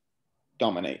alpha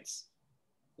dominates,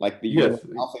 like the universe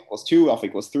alpha equals 2, alpha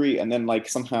equals 3, and then like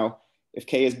somehow if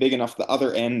K is big enough, the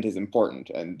other end is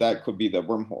important, and that could be the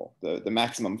wormhole, the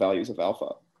maximum values of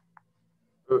alpha.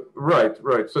 Right.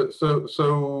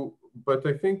 So, but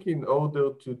I think in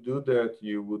order to do that,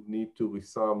 you would need to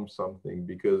resum something,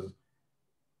 because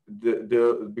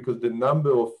the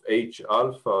number of H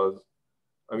alphas,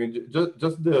 I mean,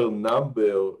 just their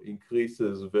number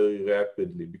increases very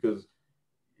rapidly, because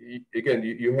again,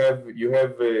 you have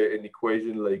an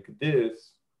equation like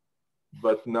this,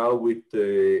 but now with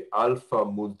alpha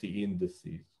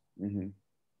multi-indices,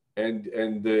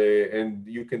 and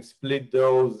you can split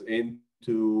those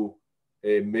into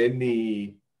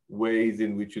many ways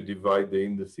in which you divide the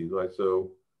indices, right?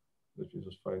 So let me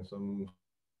just find some.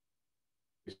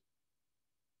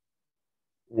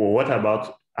 Well, what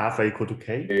about alpha equal to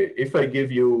K? If I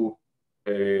give you,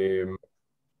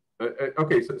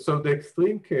 okay, so the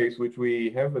extreme case, which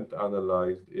we haven't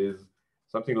analyzed, is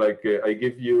something like I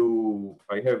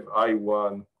have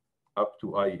I1 up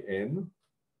to IN,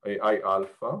 I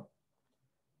alpha,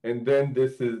 and then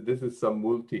this is some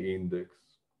multi-index,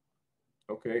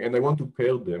 okay? And I want to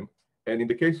pair them. And in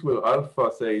the case where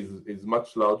alpha, say, is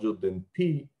much larger than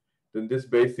P, then this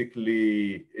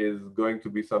basically is going to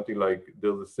be something like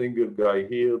there's a single guy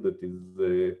here that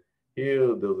is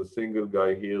here, there's a single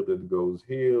guy here that goes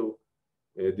here.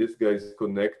 This guy is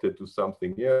connected to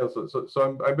something else. So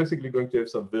I'm basically going to have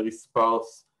some very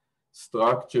sparse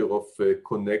structure of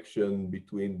connection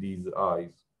between these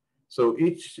eyes. So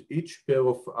each pair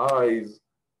of eyes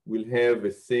will have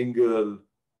a single,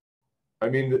 I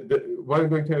mean, what I'm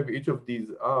going to have each of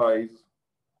these eyes,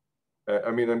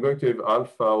 I mean, I'm going to have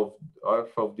alpha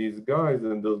of these guys,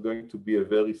 and there's going to be a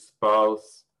very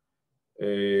sparse,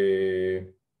 there's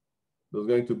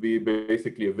going to be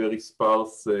basically a very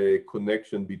sparse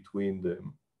connection between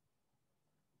them.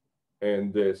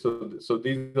 And so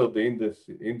these are the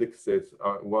indexes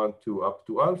 1, 2, up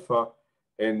to alpha,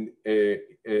 and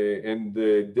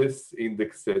this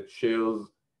index set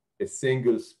shares a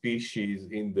single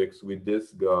species index with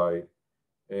this guy,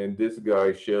 and this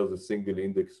guy shares a single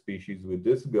index species with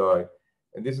this guy,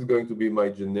 and this is going to be my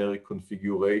generic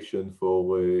configuration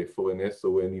for an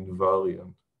SON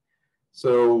invariant.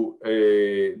 So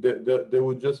there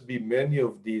would just be many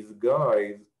of these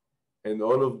guys, and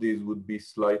all of these would be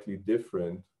slightly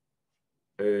different.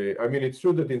 I mean, it's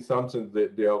true that in some sense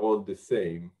they are all the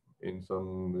same in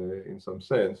some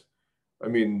sense. I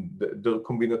mean, the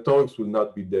combinatorics will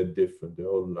not be that different. They're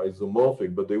all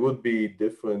isomorphic, but they would be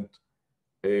different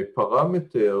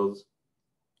parameters,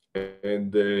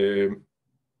 and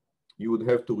you would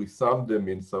have to resum them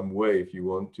in some way if you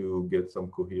want to get some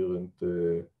coherent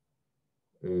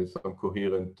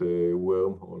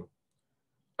wormhole.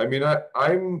 I mean,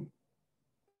 I'm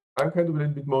kind of a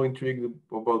little bit more intrigued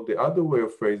about the other way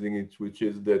of phrasing it, which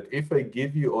is that if I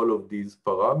give you all of these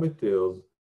parameters,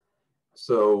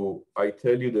 so I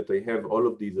tell you that I have all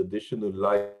of these additional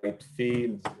light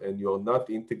fields, and you're not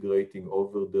integrating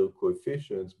over their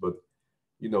coefficients, but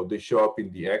they show up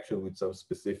in the action with some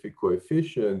specific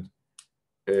coefficient.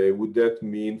 Would that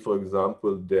mean, for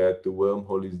example, that the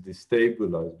wormhole is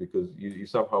destabilized because you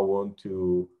somehow want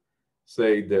to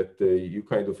say that you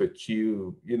kind of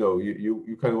achieve,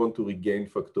 you kind of want to regain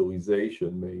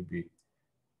factorization maybe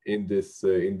in this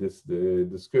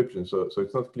description. So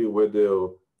it's not clear whether,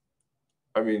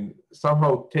 I mean,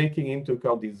 somehow taking into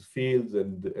account these fields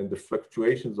and the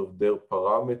fluctuations of their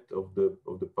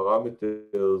the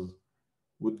parameters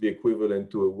would be equivalent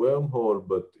to a wormhole.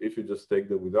 But if you just take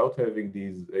them without having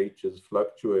these H's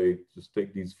fluctuate, just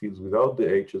take these fields without the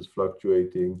H's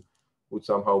fluctuating, would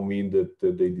somehow mean that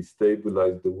they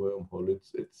destabilize the wormhole.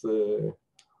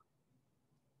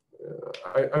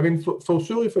 I mean, for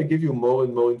sure, if I give you more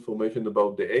and more information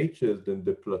about the H's, then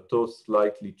the plateau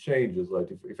slightly changes, right?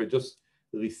 If I just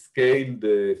rescale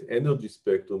the energy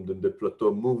spectrum, then the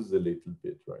plateau moves a little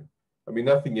bit, right? I mean,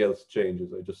 nothing else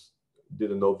changes. I just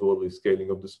did an overall rescaling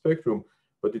of the spectrum,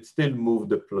 but it still moved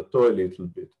the plateau a little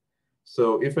bit.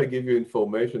 So if I give you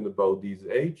information about these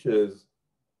H's,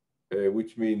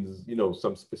 which means,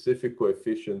 some specific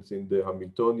coefficients in the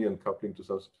Hamiltonian coupling to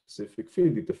some specific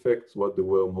field, it affects what the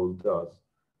wormhole does.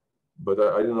 But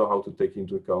I don't know how to take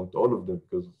into account all of them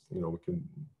because, we can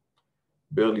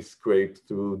barely scrape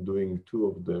through doing 2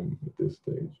 of them at this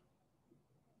stage.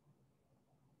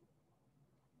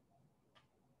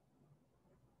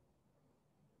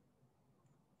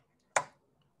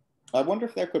 I wonder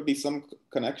if there could be some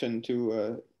connection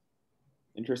to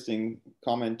interesting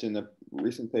comment in a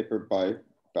recent paper by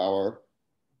Bauer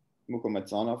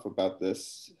Mukomatzanov about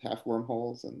this half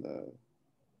wormholes and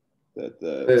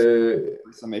the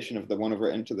summation of the 1 over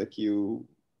n to the q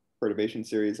perturbation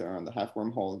series are on the half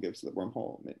wormhole gives the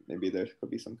wormhole. Maybe there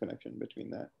could be some connection between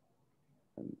that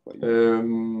and what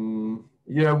you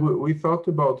yeah, we thought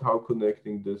about how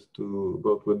connecting this to,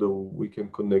 about whether we can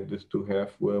connect this to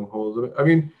half wormholes. I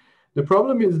mean, the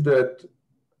problem is that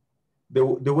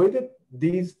the way that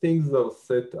these things are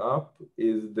set up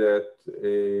is that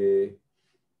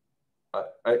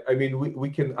I mean, we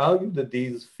can argue that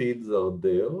these fields are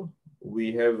there.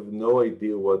 We have no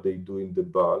idea what they do in the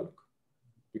bulk,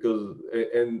 because,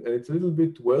 and it's a little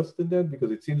bit worse than that,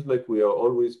 because it seems like we are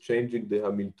always changing the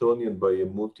Hamiltonian by a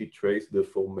multi-trace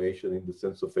deformation in the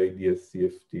sense of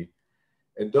ADS-CFT.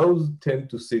 And those tend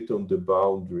to sit on the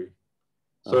boundary.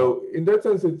 So in that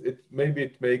sense, maybe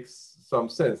it makes some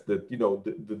sense that, you know,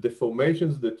 the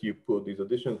deformations that you put, these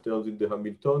additional terms in the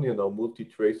Hamiltonian, are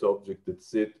multi-trace objects that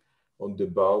sit on the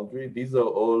boundary. These are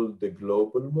all the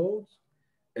global modes.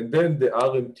 And then the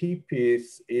RMT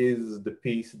piece is the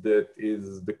piece that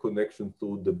is the connection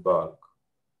through the bulk.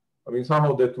 I mean,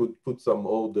 somehow that would put some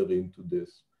order into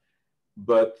this.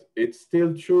 But it's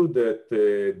still true that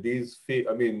these fields,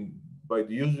 I mean, by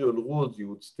the usual rules, you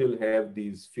would still have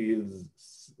these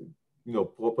fields, you know,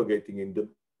 propagating in the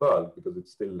bulk, because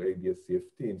it's still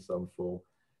ADS-CFT in some form.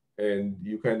 And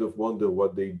you kind of wonder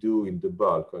what they do in the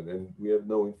bulk. And we have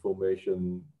no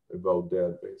information about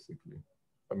that, basically.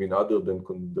 I mean, other than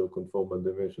the conformal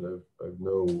dimension, I've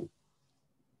no,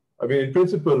 I mean, in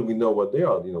principle, we know what they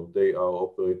are. You know, they are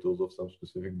operators of some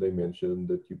specific dimension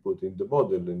that you put in the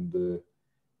model, and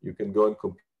you can go and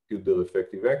compute their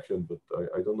effective action, but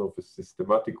I don't know of a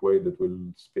systematic way that will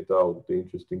spit out the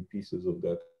interesting pieces of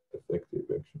that effective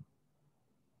action.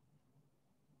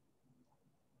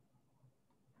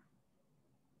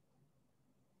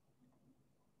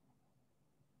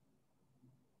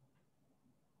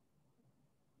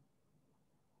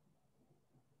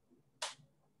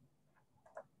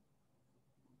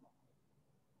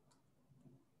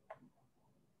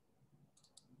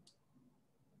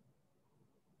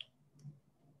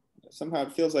 somehow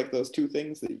it feels like those two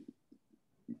things that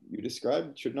you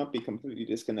described should not be completely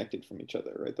disconnected from each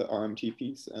other, right? The RMT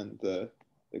piece and the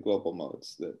global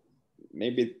modes. That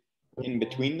maybe in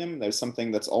between them, there's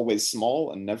something that's always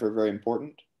small and never very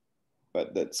important,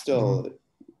 but that still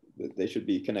that they should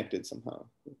be connected somehow.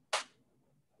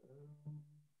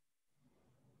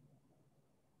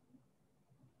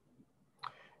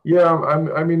 Yeah,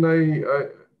 I mean, I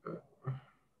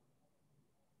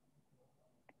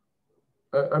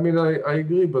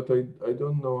agree, but I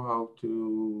don't know how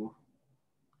to.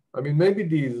 I mean, maybe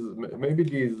these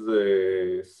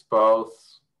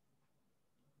sparse.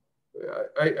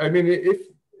 I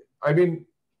mean,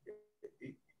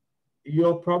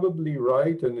 you're probably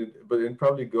right, but it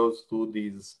probably goes through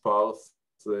these sparse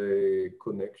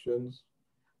connections.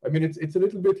 I mean, it's a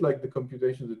little bit like the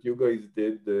computation that you guys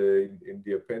did in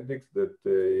the appendix, that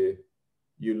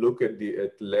you look at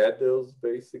ladders,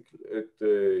 basically.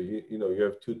 You know, you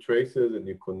have two traces and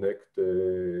you connect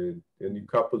and you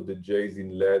couple the J's in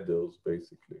ladders,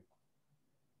 basically,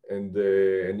 and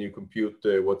you compute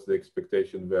what's the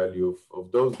expectation value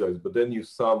of those guys. But then you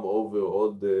sum over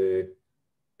all the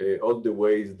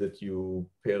ways that you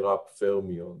pair up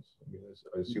fermions. I mean,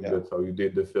 I assume that's how you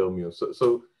did the fermions.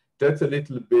 So that's a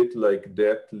little bit like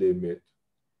that limit,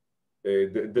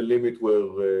 the limit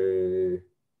where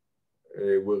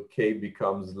K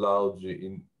becomes large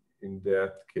in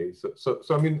that case. So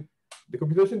I mean, the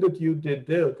computation that you did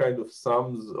there kind of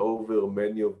sums over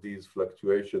many of these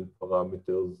fluctuation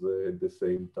parameters at the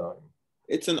same time.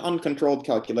 It's an uncontrolled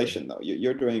calculation, though.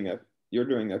 You're doing a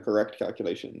correct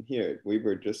calculation here. We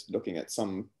were just looking at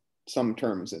some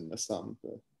terms in the sum.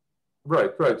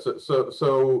 Right. But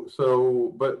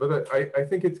I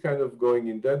think it's kind of going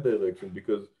in that direction,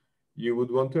 because you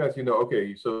would want to ask, you know,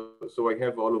 okay, so I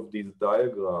have all of these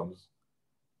diagrams,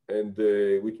 and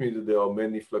which means that there are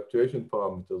many fluctuation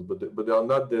parameters, but they are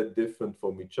not that different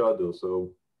from each other.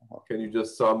 So can you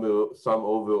just sum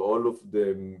over all of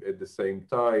them at the same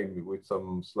time with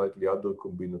some slightly other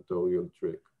combinatorial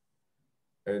trick?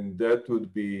 And that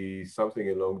would be something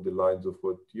along the lines of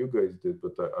what you guys did,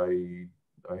 but I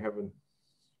haven't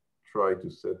tried to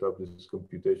set up this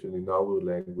computation in our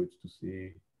language to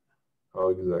see how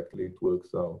exactly it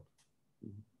works out.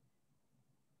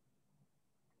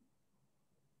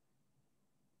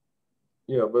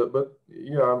 Yeah, but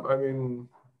yeah, I mean,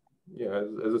 yeah,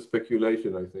 as a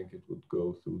speculation, I think it would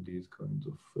go through these kinds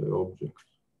of objects.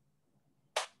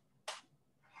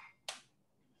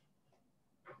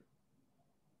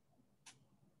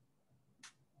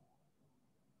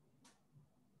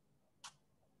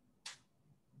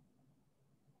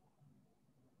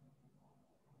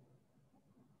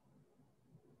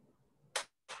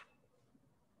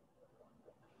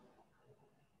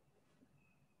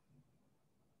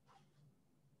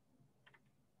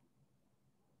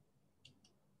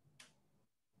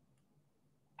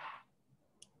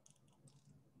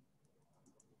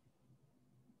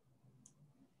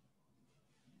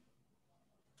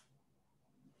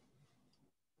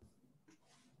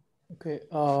 Okay.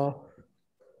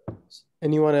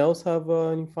 Anyone else have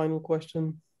any final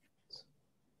question?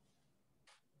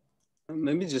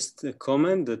 Maybe just a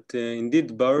comment that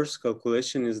indeed Bauer's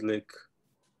calculation is like,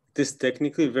 it is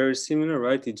technically very similar,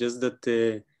 right? It's just that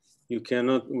we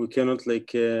cannot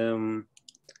like,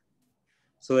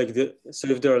 so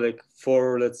if there are like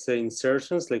 4, let's say,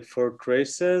 insertions, like 4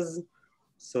 traces,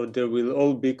 so they will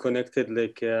all be connected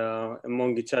like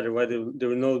among each other, right? There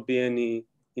will not be any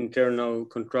internal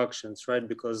contractions, right?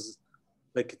 Because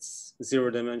like it's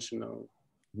 0-dimensional.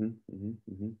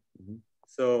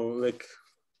 So like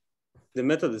the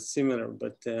method is similar,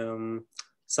 but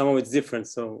somehow it's different.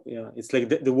 So yeah, it's like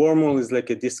the wormhole is like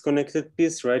a disconnected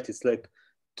piece, right? It's like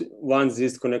one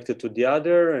is connected to the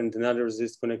other, and another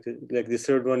is connected, like the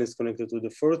third one is connected to the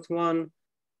fourth one,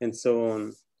 and so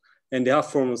on. And the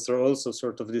half formals are also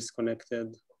sort of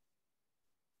disconnected.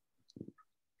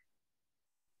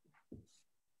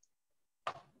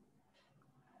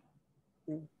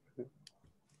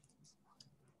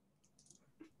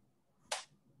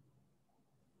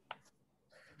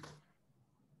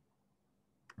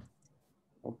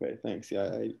 Okay, thanks. Yeah,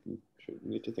 I should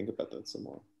need to think about that some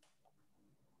more.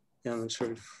 Yeah, I'm not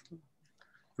sure if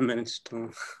I managed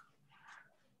to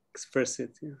express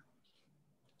it. Yeah.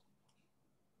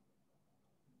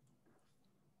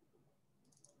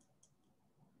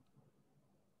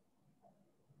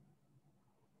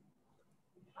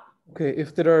 Okay,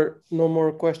 if there are no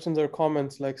more questions or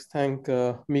comments, let's thank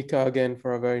Micha again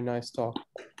for a very nice talk.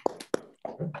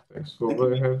 Thanks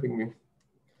for having me.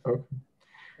 Okay.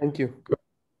 Thank you.